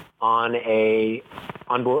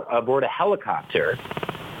aboard a helicopter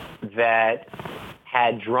that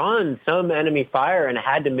had drawn some enemy fire and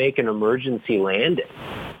had to make an emergency landing.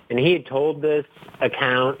 And he had told this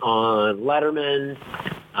account on Letterman.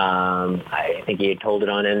 I think he had told it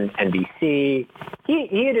on NBC.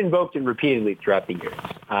 He had invoked it repeatedly throughout the years.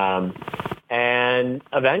 And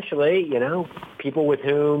eventually, people with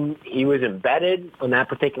whom he was embedded on that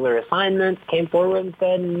particular assignment came forward and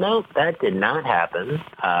said, no, that did not happen.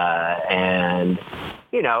 And,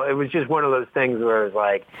 it was just one of those things where it was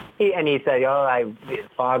like, he said,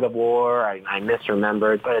 fog of war, I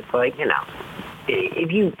misremembered. But it's like,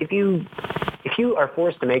 if you are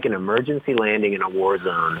forced to make an emergency landing in a war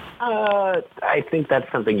zone, I think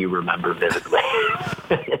that's something you remember vividly.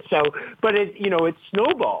 But it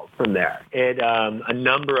snowballed from there. A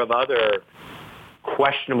number of other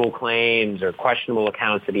questionable claims or questionable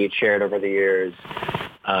accounts that he had shared over the years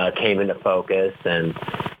came into focus, and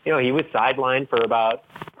he was sidelined for about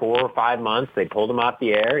 4 or 5 months. They pulled him off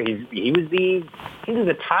the air. He was the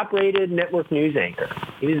top-rated network news anchor.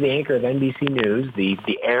 He was the anchor of NBC News, the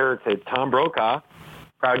heir to Tom Brokaw,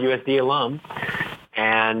 proud USD alum.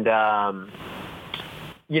 And,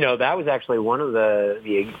 that was actually one of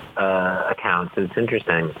the accounts. It's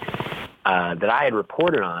interesting that I had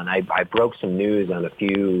reported on. I broke some news on a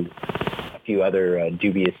few other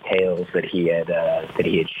dubious tales that he had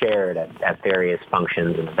shared at various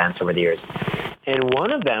functions and events over the years. And one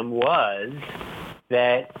of them was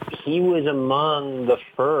that he was among the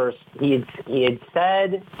first. He had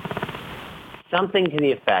said something to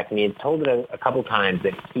the effect, and he had told it a couple times,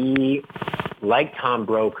 that he, like Tom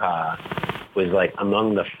Brokaw, was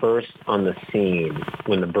among the first on the scene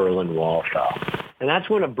when the Berlin Wall fell. And that's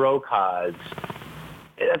one of Brokaw's.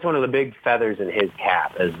 That's one of the big feathers in his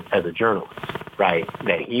cap as a journalist, right?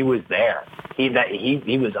 That he was there. He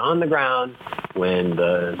was on the ground when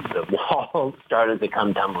the wall started to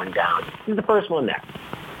come tumbling down. He was the first one there.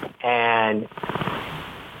 And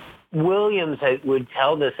Williams would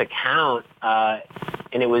tell this account, and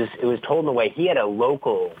it was told in a way. He had a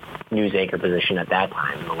local news anchor position at that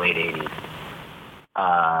time in the late 80s.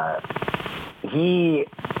 He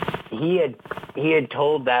had he had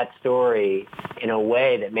told that story in a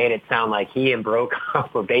way that made it sound like he and Brokaw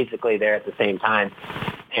were basically there at the same time.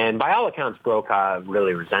 And by all accounts, Brokaw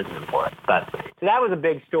really resented him for it. But so that was a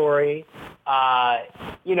big story.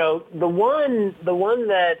 The one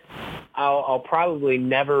that I'll probably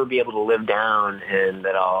never be able to live down and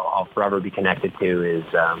that I'll forever be connected to is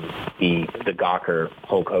the Gawker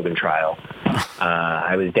Hulk Hogan trial.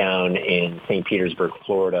 I was down in St. Petersburg,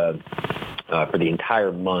 Florida, for the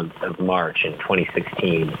entire month of March in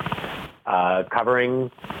 2016,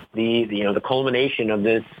 covering the culmination of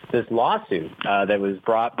this lawsuit that was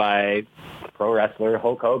brought by pro wrestler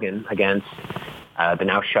Hulk Hogan against the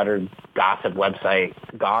now shuttered gossip website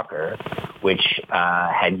Gawker, which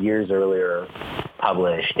had years earlier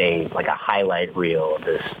published a highlight reel of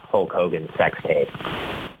this Hulk Hogan sex tape.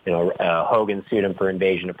 Hogan sued him for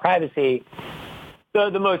invasion of privacy. So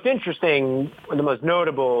the most interesting, or the most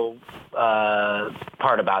notable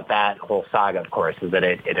part about that whole saga, of course, is that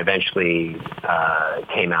it eventually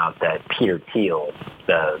came out that Peter Thiel,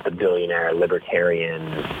 the billionaire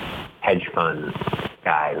libertarian hedge fund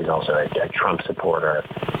guy who's also a Trump supporter,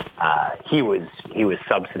 he was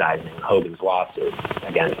subsidizing Hogan's lawsuit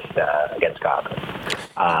against Gawker.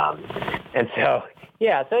 And so,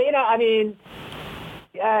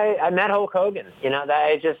 I met Hulk Hogan.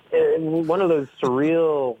 That is just one of those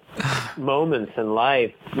surreal moments in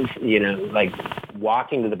life. Like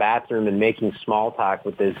walking to the bathroom and making small talk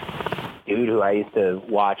with this dude who I used to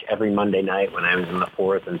watch every Monday night when I was in the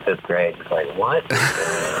 4th and 5th grade. It's like, what is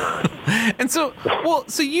going on? And so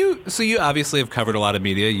you obviously have covered a lot of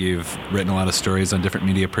media. You've written a lot of stories on different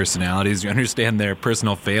media personalities. You understand their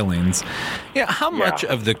personal failings. How much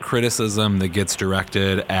of the criticism that gets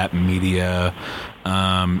directed at media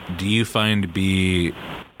do you find to be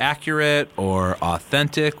accurate or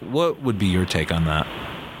authentic? What would be your take on that?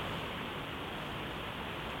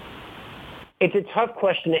 It's a tough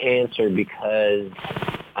question to answer because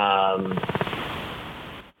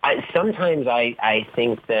sometimes I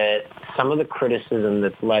think that some of the criticism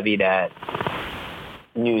that's levied at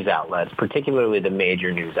news outlets, particularly the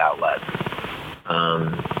major news outlets,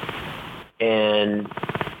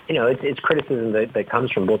 it's criticism that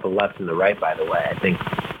comes from both the left and the right, by the way. I think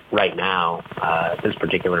right now, at this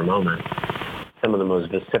particular moment, some of the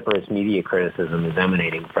most vociferous media criticism is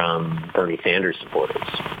emanating from Bernie Sanders supporters.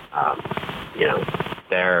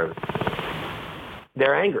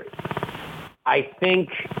 They're angry. I think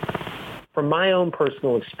from my own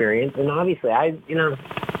personal experience, and obviously I'm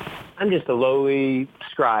just a lowly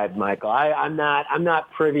scribe, Michael. I'm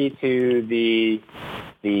not privy to the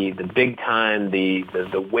big time,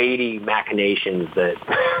 the weighty machinations that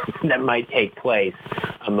that might take place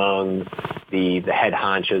among the head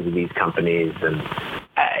honchos of these companies, and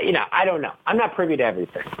I don't know. I'm not privy to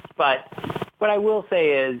everything, but what I will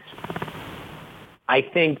say is, I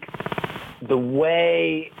think the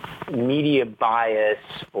way media bias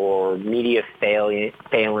or media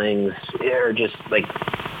failings or just like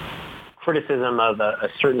criticism of a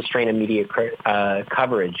certain strain of media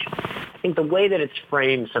coverage, I think the way that it's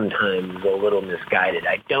framed sometimes is a little misguided.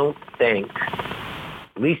 I don't think,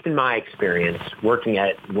 at least in my experience, working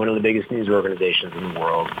at one of the biggest news organizations in the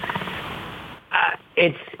world,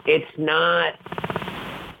 it's not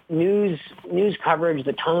news coverage.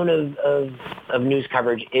 The tone of news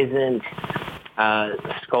coverage isn't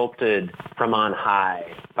sculpted from on high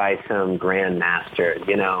by some grand master.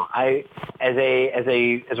 I as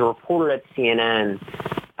a reporter at CNN,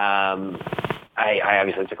 I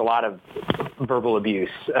obviously took a lot of verbal abuse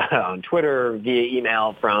on Twitter, via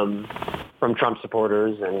email from Trump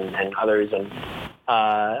supporters and others, and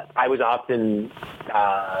I was often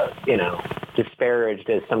disparaged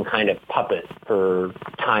as some kind of puppet for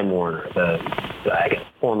Time Warner, the I guess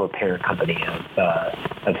former parent company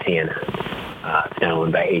of CNN. It's now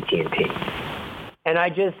owned by AT&T. And I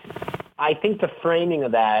think the framing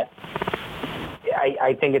of that,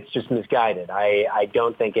 I think it's just misguided. I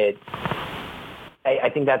don't think I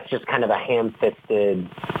think that's just kind of a ham-fisted,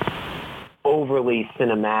 overly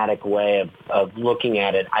cinematic way of looking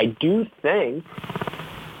at it. I do think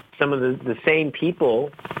some of the same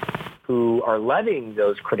people who are levying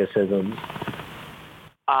those criticisms,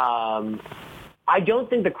 I don't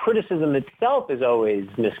think the criticism itself is always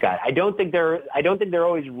misguided. I don't think they're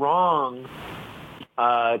always wrong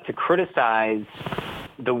to criticize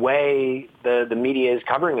the way the media is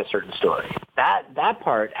covering a certain story. That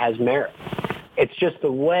part has merit. It's just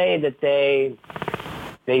the way that they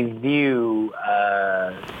view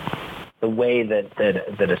the way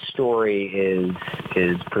that a story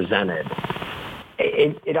is presented.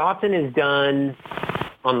 It often is done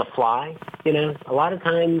on the fly. A lot of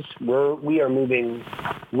times we are moving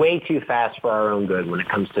way too fast for our own good when it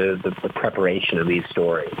comes to the preparation of these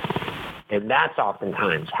stories. And that's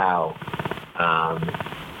oftentimes how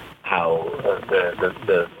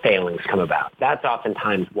the failings come about. That's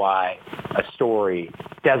oftentimes why a story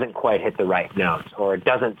doesn't quite hit the right notes, or it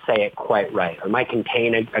doesn't say it quite right, or might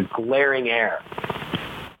contain a glaring error.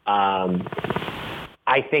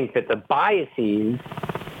 I think that the biases,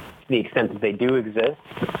 to the extent that they do exist,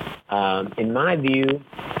 in my view,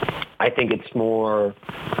 I think it's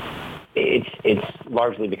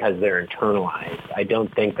largely because they're internalized. I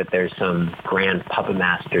don't think that there's some grand puppet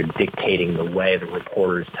master dictating the way the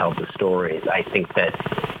reporters tell the stories. I think that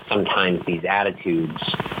sometimes these attitudes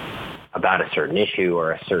about a certain issue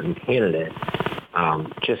or a certain candidate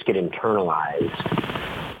just get internalized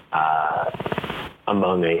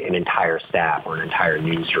among an entire staff or an entire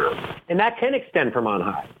newsroom, and that can extend from on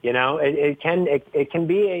high. You know, it can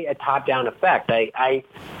be a top-down effect.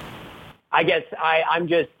 I guess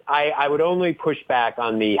I would only push back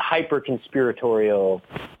on the hyper-conspiratorial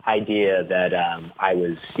idea that I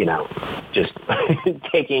was, just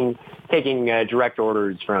taking direct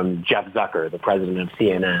orders from Jeff Zucker, the president of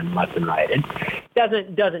CNN, left and right.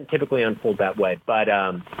 It doesn't typically unfold that way. But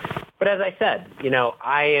as I said,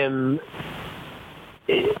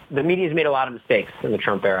 the media's made a lot of mistakes in the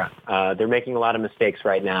Trump era. They're making a lot of mistakes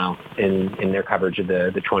right now in their coverage of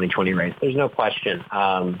the 2020 race. There's no question.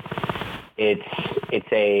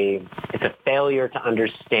 It's a failure to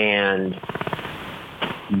understand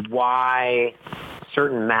why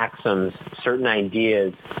certain maxims, certain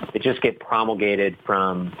ideas that just get promulgated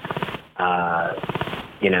from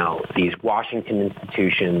these Washington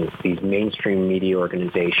institutions, these mainstream media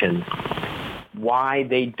organizations, why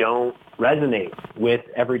they don't resonate with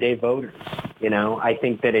everyday voters. I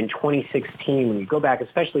think that in 2016, when you go back,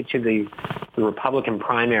 especially to the Republican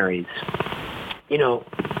primaries,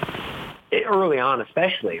 early on,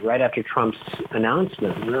 especially right after Trump's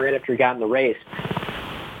announcement, right after he got in the race,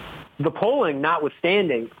 the polling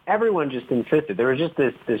notwithstanding, everyone just insisted. There was just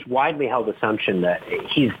this widely held assumption that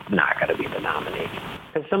he's not going to be the nominee.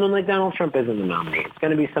 Because someone like Donald Trump isn't the nominee. It's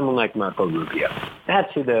going to be someone like Marco Rubio.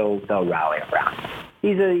 That's who they'll rally around.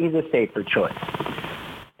 He's a safer choice.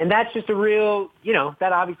 And that's just a real,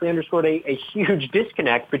 that obviously underscored a huge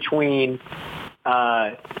disconnect between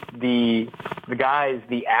the guys,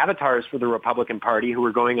 the avatars for the Republican Party who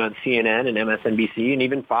were going on CNN and MSNBC and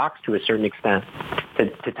even Fox to a certain extent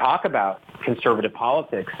to talk about conservative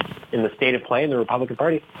politics in the state of play in the Republican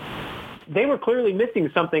Party. They were clearly missing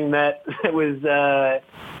something that was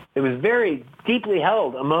very deeply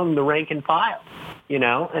held among the rank and file,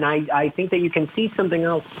 and I think that you can see something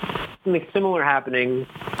similar happening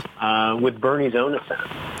with Bernie's own ascent.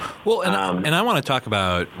 Well, and I want to talk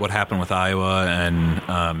about what happened with Iowa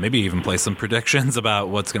and maybe even play some predictions about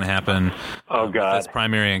what's going to happen with this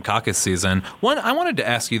primary and caucus season. I wanted to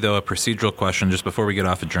ask you, though, a procedural question just before we get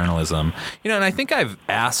off of journalism. And I think I've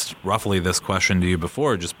asked roughly this question to you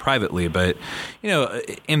before, just privately, but,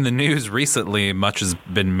 in the news recently, much has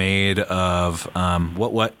been made of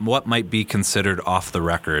what might be considered off the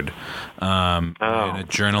record. A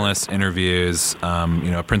journalist interviews,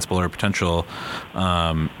 a principal or a potential,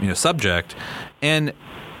 subject. And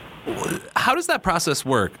how does that process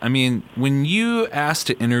work? I mean, when you ask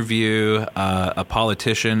to interview a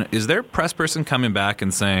politician, is there a press person coming back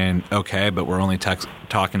and saying, okay, but we're only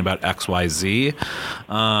talking about X, Y, Z?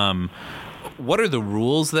 What are the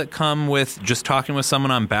rules that come with just talking with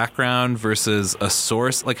someone on background versus a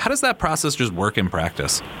source? Like, how does that process just work in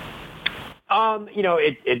practice?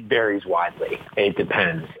 It varies widely. It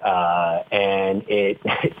depends. And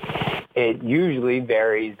it usually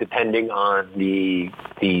varies depending on the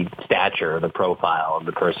stature or the profile of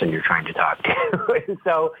the person you're trying to talk to.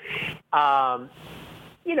 So,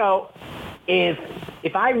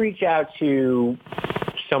 if I reach out to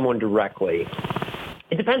someone directly,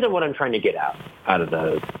 it depends on what I'm trying to get out of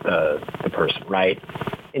the person, right?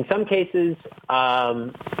 In some cases,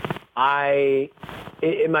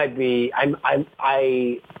 it might be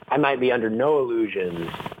I might be under no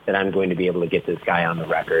illusions that I'm going to be able to get this guy on the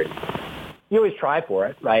record. You always try for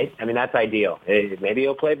it, right? I mean, that's ideal. Maybe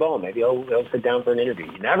he'll play ball. Maybe he'll sit down for an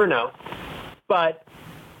interview. You never know. But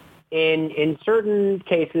in certain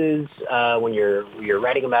cases, when you're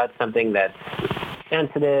writing about something that's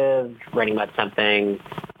sensitive, writing about something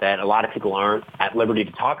that a lot of people aren't at liberty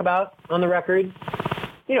to talk about on the record,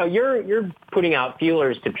 you're putting out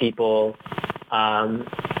feelers to people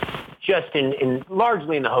just in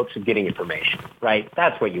largely in the hopes of getting information, right?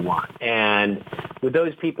 That's what you want. And with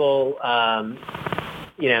those people,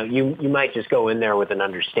 you might just go in there with an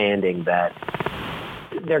understanding that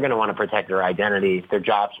they're going to want to protect their identity. Their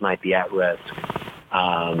jobs might be at risk.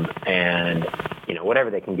 And, whatever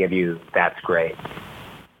they can give you, that's great.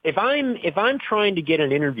 If I'm trying to get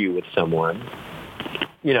an interview with someone,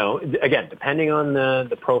 again, depending on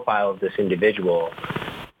the profile of this individual,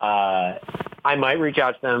 I might reach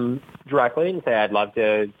out to them directly and say, I'd love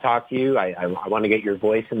to talk to you. I want to get your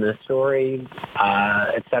voice in this story,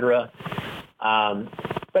 et cetera.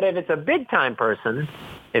 But if it's a big time person,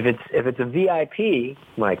 if it's a VIP,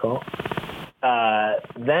 Michael,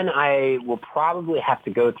 then I will probably have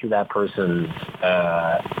to go through that person's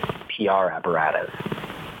PR apparatus,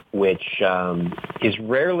 which is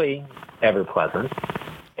rarely ever pleasant.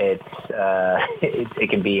 It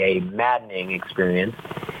can be a maddening experience.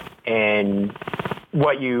 And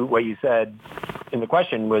what you said in the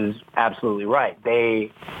question was absolutely right.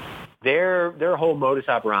 Their whole modus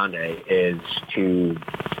operandi is to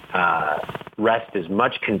wrest as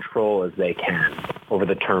much control as they can over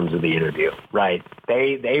the terms of the interview. Right?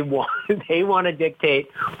 They want to dictate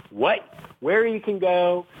where you can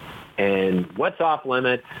go and what's off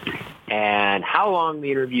limits and how long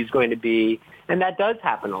the interview is going to be. And that does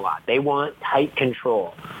happen a lot. They want tight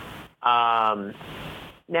control. Now,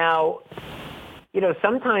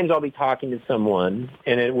 sometimes I'll be talking to someone,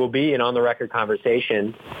 and it will be an on-the-record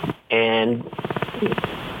conversation, and,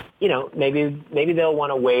 maybe they'll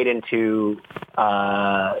want to wade into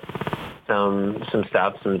some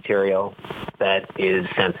stuff, some material that is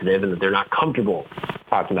sensitive and that they're not comfortable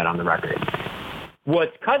talking about on the record.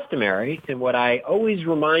 What's customary, and what I always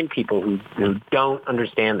remind people who don't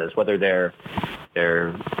understand this, whether they're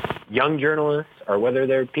young journalists or whether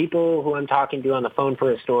they're people who I'm talking to on the phone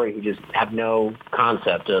for a story who just have no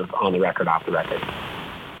concept of on the record, off the record.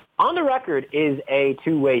 On the record is a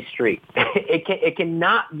two-way street. It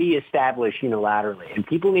cannot be established unilaterally, and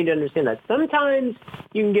people need to understand that. Sometimes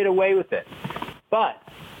you can get away with it, but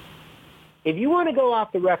if you want to go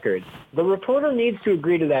off the record, the reporter needs to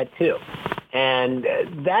agree to that too. And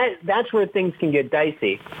that's where things can get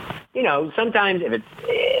dicey. Sometimes if it's,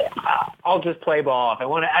 I'll just play ball. If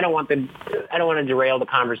I don't want to derail the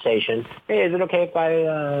conversation. Hey, is it okay if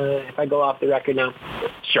I go off the record now?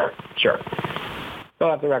 Sure. Go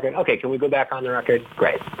off the record. Okay, can we go back on the record?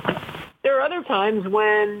 Great. There are other times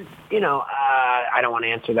when, I don't want to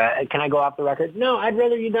answer that. Can I go off the record? No, I'd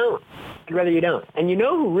rather you don't. And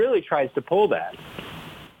who really tries to pull that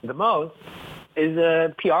the most is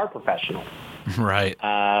a PR professional. Right.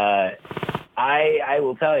 I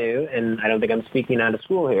will tell you, and I don't think I'm speaking out of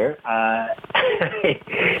school here,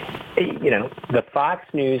 the Fox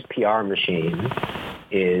News PR machine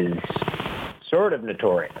is sort of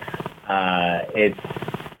notorious.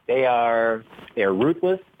 They are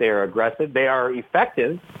ruthless, they are aggressive, they are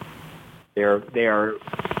effective, they are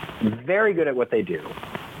very good at what they do.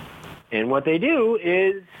 And what they do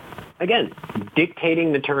is, again,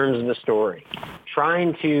 dictating the terms of the story,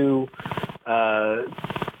 trying to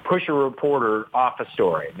push a reporter off a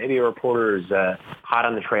story. Maybe a reporter is hot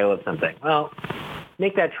on the trail of something. Well,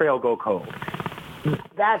 make that trail go cold.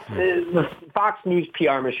 That's the Fox News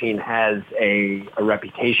PR machine has a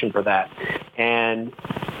reputation for that. And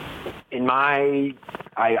I've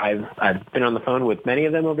been on the phone with many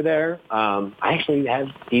of them over there. I actually have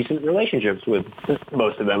decent relationships with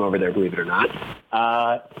most of them over there, believe it or not.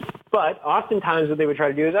 But oftentimes what they would try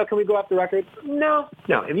to do is, can we go off the record? No.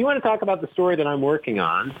 If you want to talk about the story that I'm working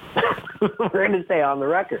on, we're going to stay on the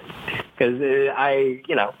record. Because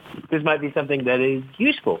this might be something that is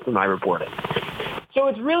useful for my reporting. So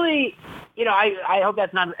it's really, I hope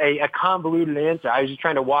that's not a convoluted answer. I was just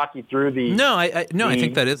trying to walk you through the I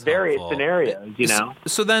think that is various helpful. scenarios.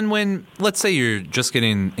 So then, when let's say you're just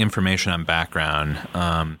getting information on background,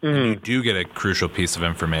 and you do get a crucial piece of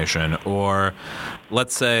information, or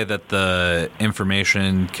let's say that the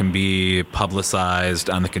information can be publicized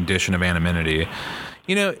on the condition of anonymity.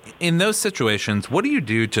 In those situations, what do you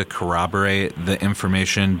do to corroborate the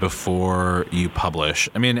information before you publish?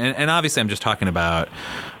 I mean, and obviously I'm just talking about,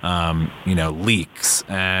 leaks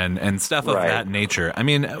and stuff of that nature. I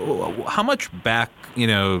mean, how much back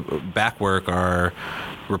work are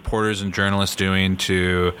reporters and journalists doing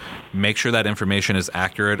to make sure that information is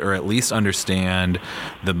accurate, or at least understand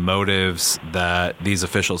the motives that these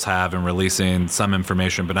officials have in releasing some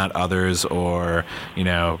information but not others, or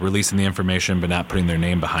releasing the information but not putting their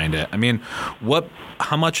name behind it? I mean,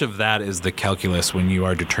 how much of that is the calculus when you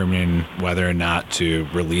are determining whether or not to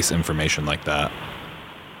release information like that?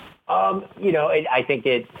 I think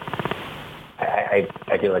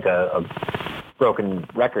I feel like a broken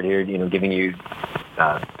record here, giving you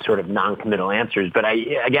sort of non-committal answers. But I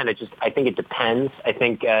think it depends. I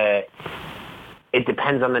think it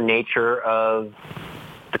depends on the nature of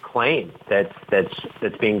the claim that's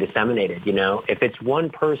being disseminated. You know, if it's one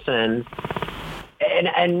person,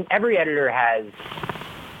 and every editor has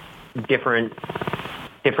different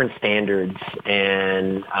standards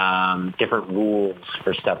and different rules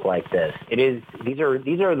for stuff like this. These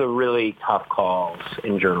are the really tough calls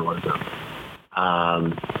in journalism.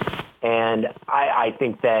 And I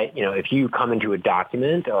think that, you know, if you come into a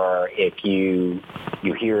document or if you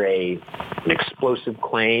hear an explosive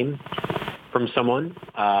claim from someone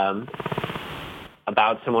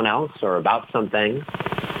about someone else or about something,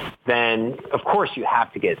 then of course you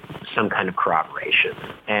have to get some kind of corroboration.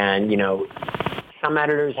 And, you know, some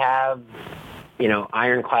editors have, you know,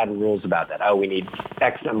 ironclad rules about that. Oh, we need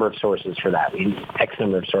X number of sources for that. We need X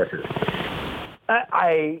number of sources.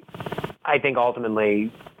 I think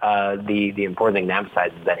ultimately the important thing to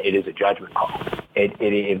emphasize is that it is a judgment call.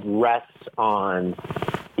 It rests on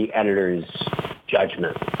the editor's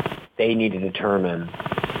judgment. They need to determine,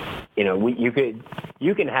 you know, you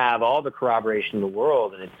can have all the corroboration in the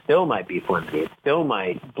world and it still might be flimsy. It still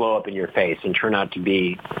might blow up in your face and turn out to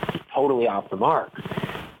be totally off the mark.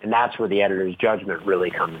 And that's where the editor's judgment really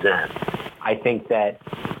comes in. I think that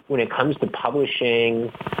when it comes to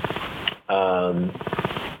publishing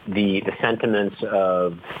the sentiments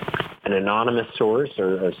of an anonymous source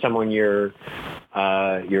or someone you're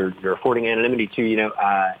affording anonymity to, you know,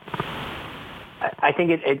 I think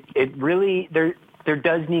it really there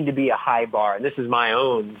does need to be a high bar. And this is my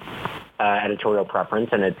own editorial preference,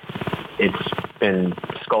 and it's been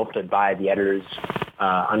sculpted by the editors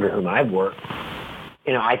under whom I've worked.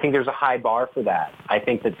 You know, I think there's a high bar for that. I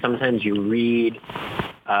think that sometimes you read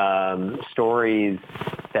stories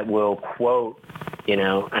that will quote, you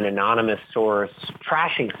know, an anonymous source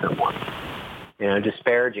trashing someone, you know,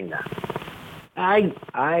 disparaging them.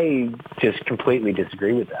 I just completely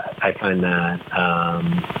disagree with that. I find that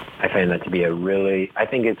to be I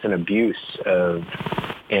think it's an abuse of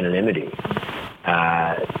anonymity.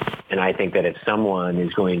 And I think that if someone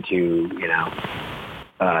is going to, you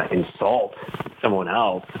know, insult someone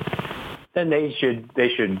else, then they should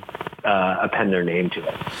append their name to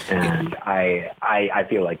it. And I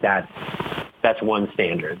feel like that's one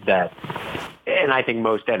standard and I think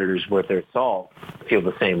most editors worth their salt feel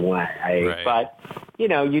the same way. Right. But, you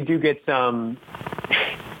know, you do get some,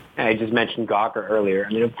 I just mentioned Gawker earlier.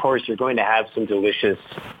 I mean, of course, you're going to have some delicious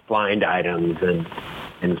blind items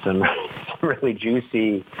and some really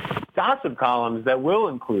juicy gossip columns that will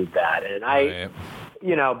include that. And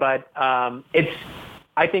you know, but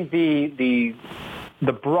I think the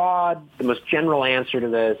broad, the most general answer to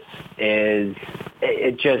this is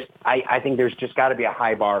I think there's just got to be a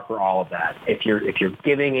high bar for all of that. If you're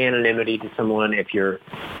giving anonymity to someone, if you're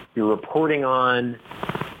reporting on,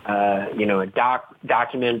 you know, a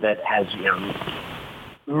document that has, you know,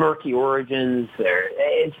 murky origins,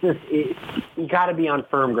 you got to be on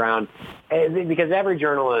firm ground, because every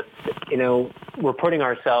journalist, you know, we're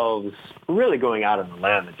really going out on the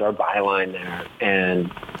limb. It's our byline there,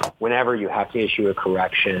 and whenever you have to issue a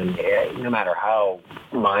correction, no matter how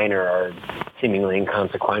minor or seemingly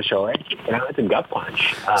inconsequential, it's a gut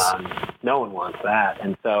punch. No one wants that,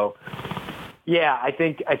 and so yeah, I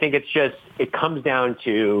think it comes down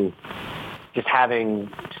to just having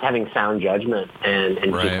sound judgment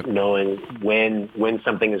and right. Just knowing when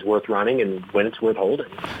something is worth running and when it's worth holding.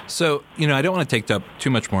 So, you know, I don't want to take up too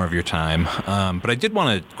much more of your time, but I did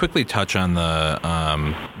want to quickly touch on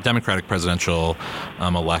the Democratic presidential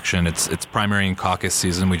election. It's primary and caucus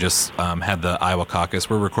season. We just had the Iowa caucus.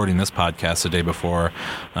 We're recording this podcast the day before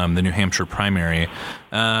the New Hampshire primary.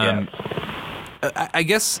 Yes. I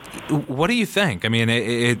guess, what do you think? I mean,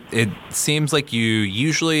 it seems like you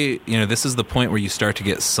usually, you know, this is the point where you start to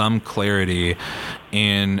get some clarity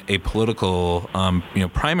in a political,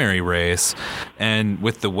 primary race. And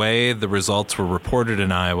with the way the results were reported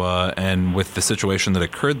in Iowa and with the situation that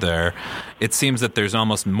occurred there, it seems that there's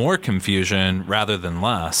almost more confusion rather than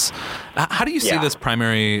less. How do you see this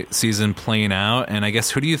primary season playing out? And I guess,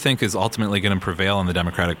 who do you think is ultimately going to prevail on the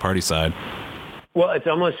Democratic Party side? Well, it's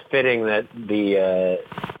almost fitting that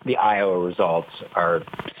the Iowa results are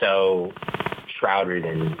so shrouded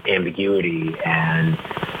in ambiguity, and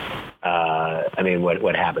I mean,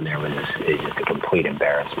 what happened there was just a complete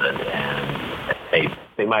embarrassment, and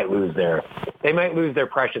they might lose their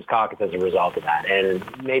precious caucus as a result of that, and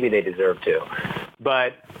maybe they deserve to,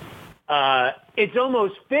 but it's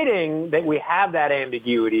almost fitting that we have that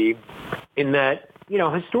ambiguity in that. You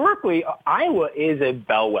know, historically, Iowa is a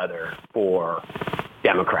bellwether for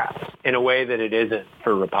Democrats in a way that it isn't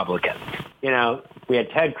for Republicans. You know, we had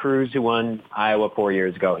Ted Cruz, who won Iowa 4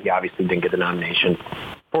 years ago. He obviously didn't get the nomination.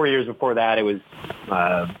 4 years before that, it was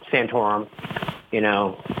Santorum.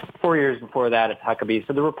 4 years before that, it's Huckabee.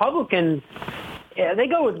 So the Republicans, they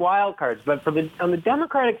go with wild cards. But on the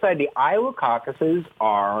Democratic side, the Iowa caucuses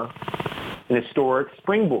are an historic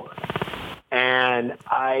springboard. And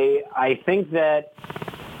I think that,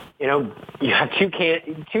 you have two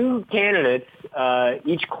candidates,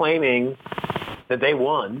 each claiming that they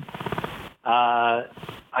won.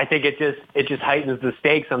 I think it just heightens the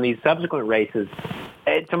stakes on these subsequent races.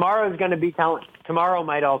 Tomorrow is going to be telling. Tomorrow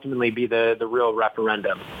might ultimately be the real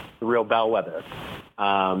referendum, the real bellwether.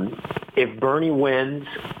 If Bernie wins,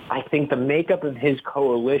 I think the makeup of his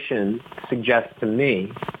coalition suggests to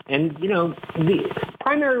me, and the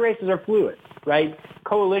primary races are fluid, right?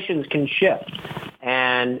 Coalitions can shift,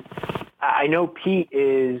 and I know Pete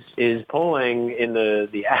is polling in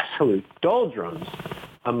the absolute doldrums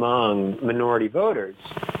among minority voters.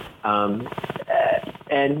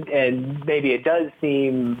 And maybe it does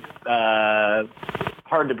seem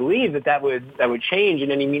hard to believe that would change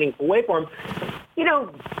in any meaningful way for him.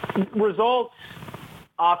 Results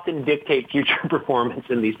often dictate future performance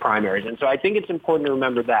in these primaries, and so I think it's important to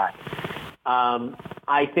remember that.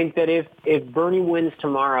 I think that if Bernie wins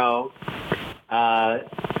tomorrow,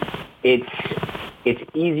 it's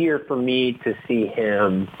easier for me to see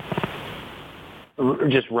him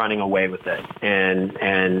just running away with it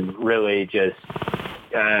and really just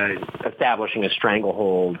establishing a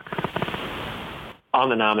stranglehold on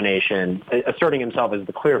the nomination, asserting himself as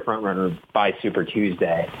the clear frontrunner by Super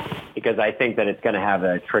Tuesday, because I think that it's going to have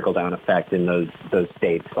a trickle-down effect in those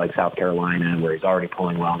states like South Carolina, where he's already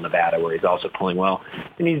polling well, in Nevada, where he's also polling well,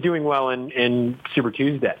 and he's doing well in Super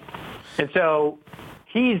Tuesday. And so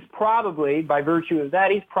he's probably, by virtue of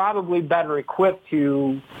that, he's probably better equipped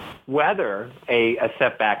to weather a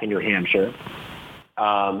setback in New Hampshire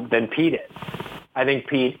than Pete is. I think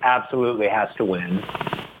Pete absolutely has to win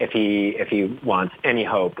if he wants any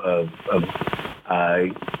hope of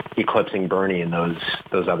eclipsing Bernie in those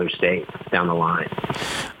other states down the line.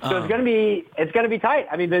 So it's going to be tight.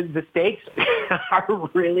 I mean, the stakes are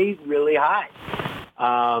really, really high.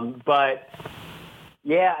 But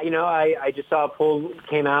yeah, I just saw a poll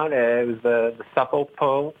came out. It was the Suffolk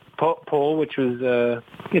poll, which was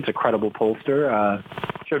it's a credible pollster.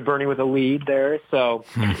 Showed Bernie with a lead there. So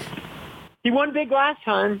he won big last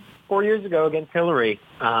time, 4 years ago against Hillary.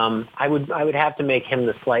 I would have to make him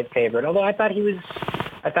the slight favorite. Although I thought he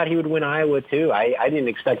would win Iowa too. I didn't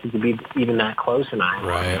expect it to be even that close in Iowa.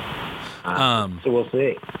 Right. So we'll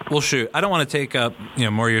see. Well, shoot, I don't want to take up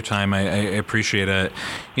more of your time. I appreciate it.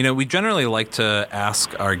 We generally like to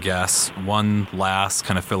ask our guests one last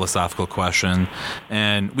kind of philosophical question,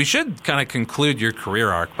 and we should kind of conclude your career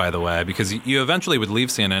arc, by the way, because you eventually would leave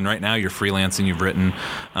CNN. Right now, you're freelancing. You've written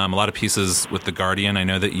a lot of pieces with The Guardian. I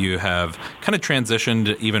know that you have kind of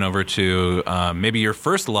transitioned even over to maybe your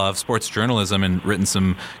first love, sports journalism, and written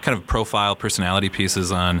some kind of profile personality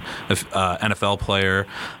pieces on an NFL player.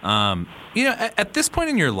 At this point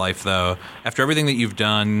in your life, though, after everything that you've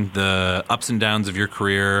done, the ups and downs of your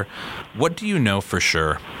career, what do you know for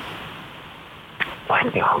sure?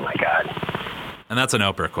 Oh, my God. And that's an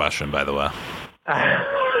Oprah question, by the way.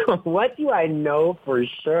 What do I know for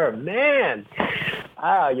sure? Man,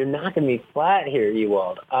 you're knocking me flat here,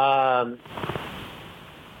 Ewald. I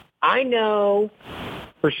know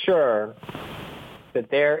for sure that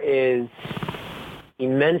there is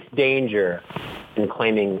immense danger in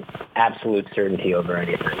claiming absolute certainty over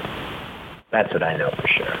anything. That's what I know for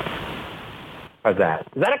sure. How's that?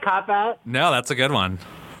 Is that a cop-out? No, that's a good one.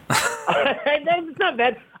 That's not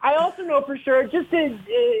bad. I also know for sure, just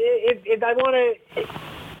if I want to, if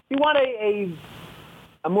you want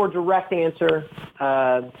a more direct answer,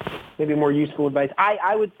 maybe more useful advice,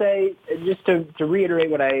 I would say, just to reiterate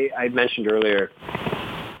what I mentioned earlier,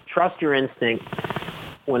 trust your instinct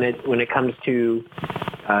when it comes to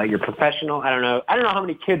your professional. I don't know how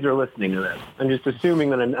many kids are listening to this. I'm just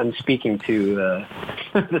assuming that I'm speaking to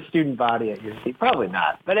the student body at UC. Probably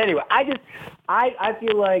not. But anyway, I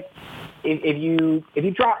feel like if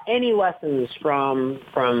you draw any lessons from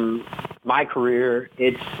my career,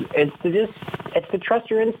 it's to trust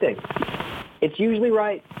your instinct. It's usually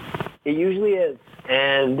right. It usually is.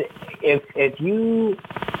 And if you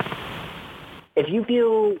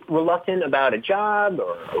feel reluctant about a job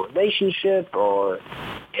or a relationship or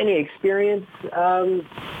any experience,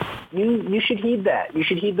 you should heed that. You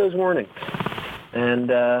should heed those warnings.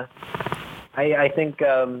 And I think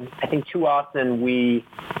too often we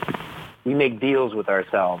make deals with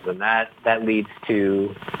ourselves, and that leads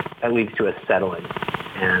to us settling.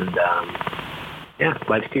 And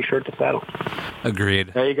life's too short to settle.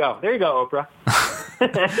 Agreed. There you go, Oprah.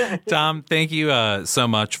 Tom, thank you so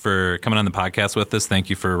much for coming on the podcast with us. Thank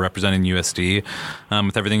you for representing USD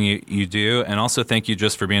with everything you do. And also thank you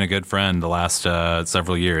just for being a good friend the last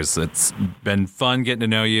several years. It's been fun getting to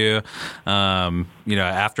know you.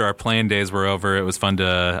 After our playing days were over, it was fun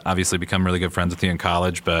to obviously become really good friends with you in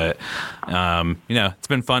college. But, it's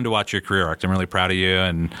been fun to watch your career arc. I'm really proud of you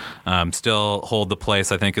and still hold the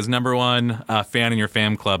place, I think, as number one fan in your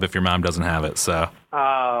fam club if your mom doesn't have it. So.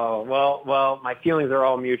 Oh, well, my feelings are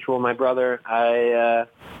all mutual, my brother. I'm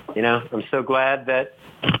so glad that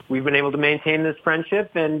we've been able to maintain this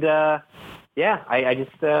friendship. And, I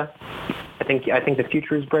think the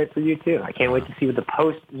future is bright for you, too. I can't wait to see what the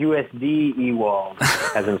post-USD Ewald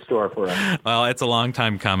has in store for us. Well, it's a long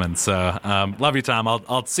time coming. So love you, Tom.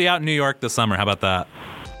 I'll see you out in New York this summer. How about that?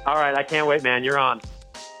 All right. I can't wait, man. You're on.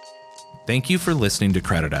 Thank you for listening to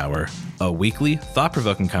Credit Hour, a weekly,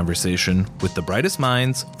 thought-provoking conversation with the brightest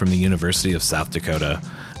minds from the University of South Dakota.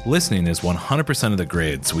 Listening is 100% of the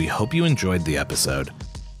grade, so we hope you enjoyed the episode.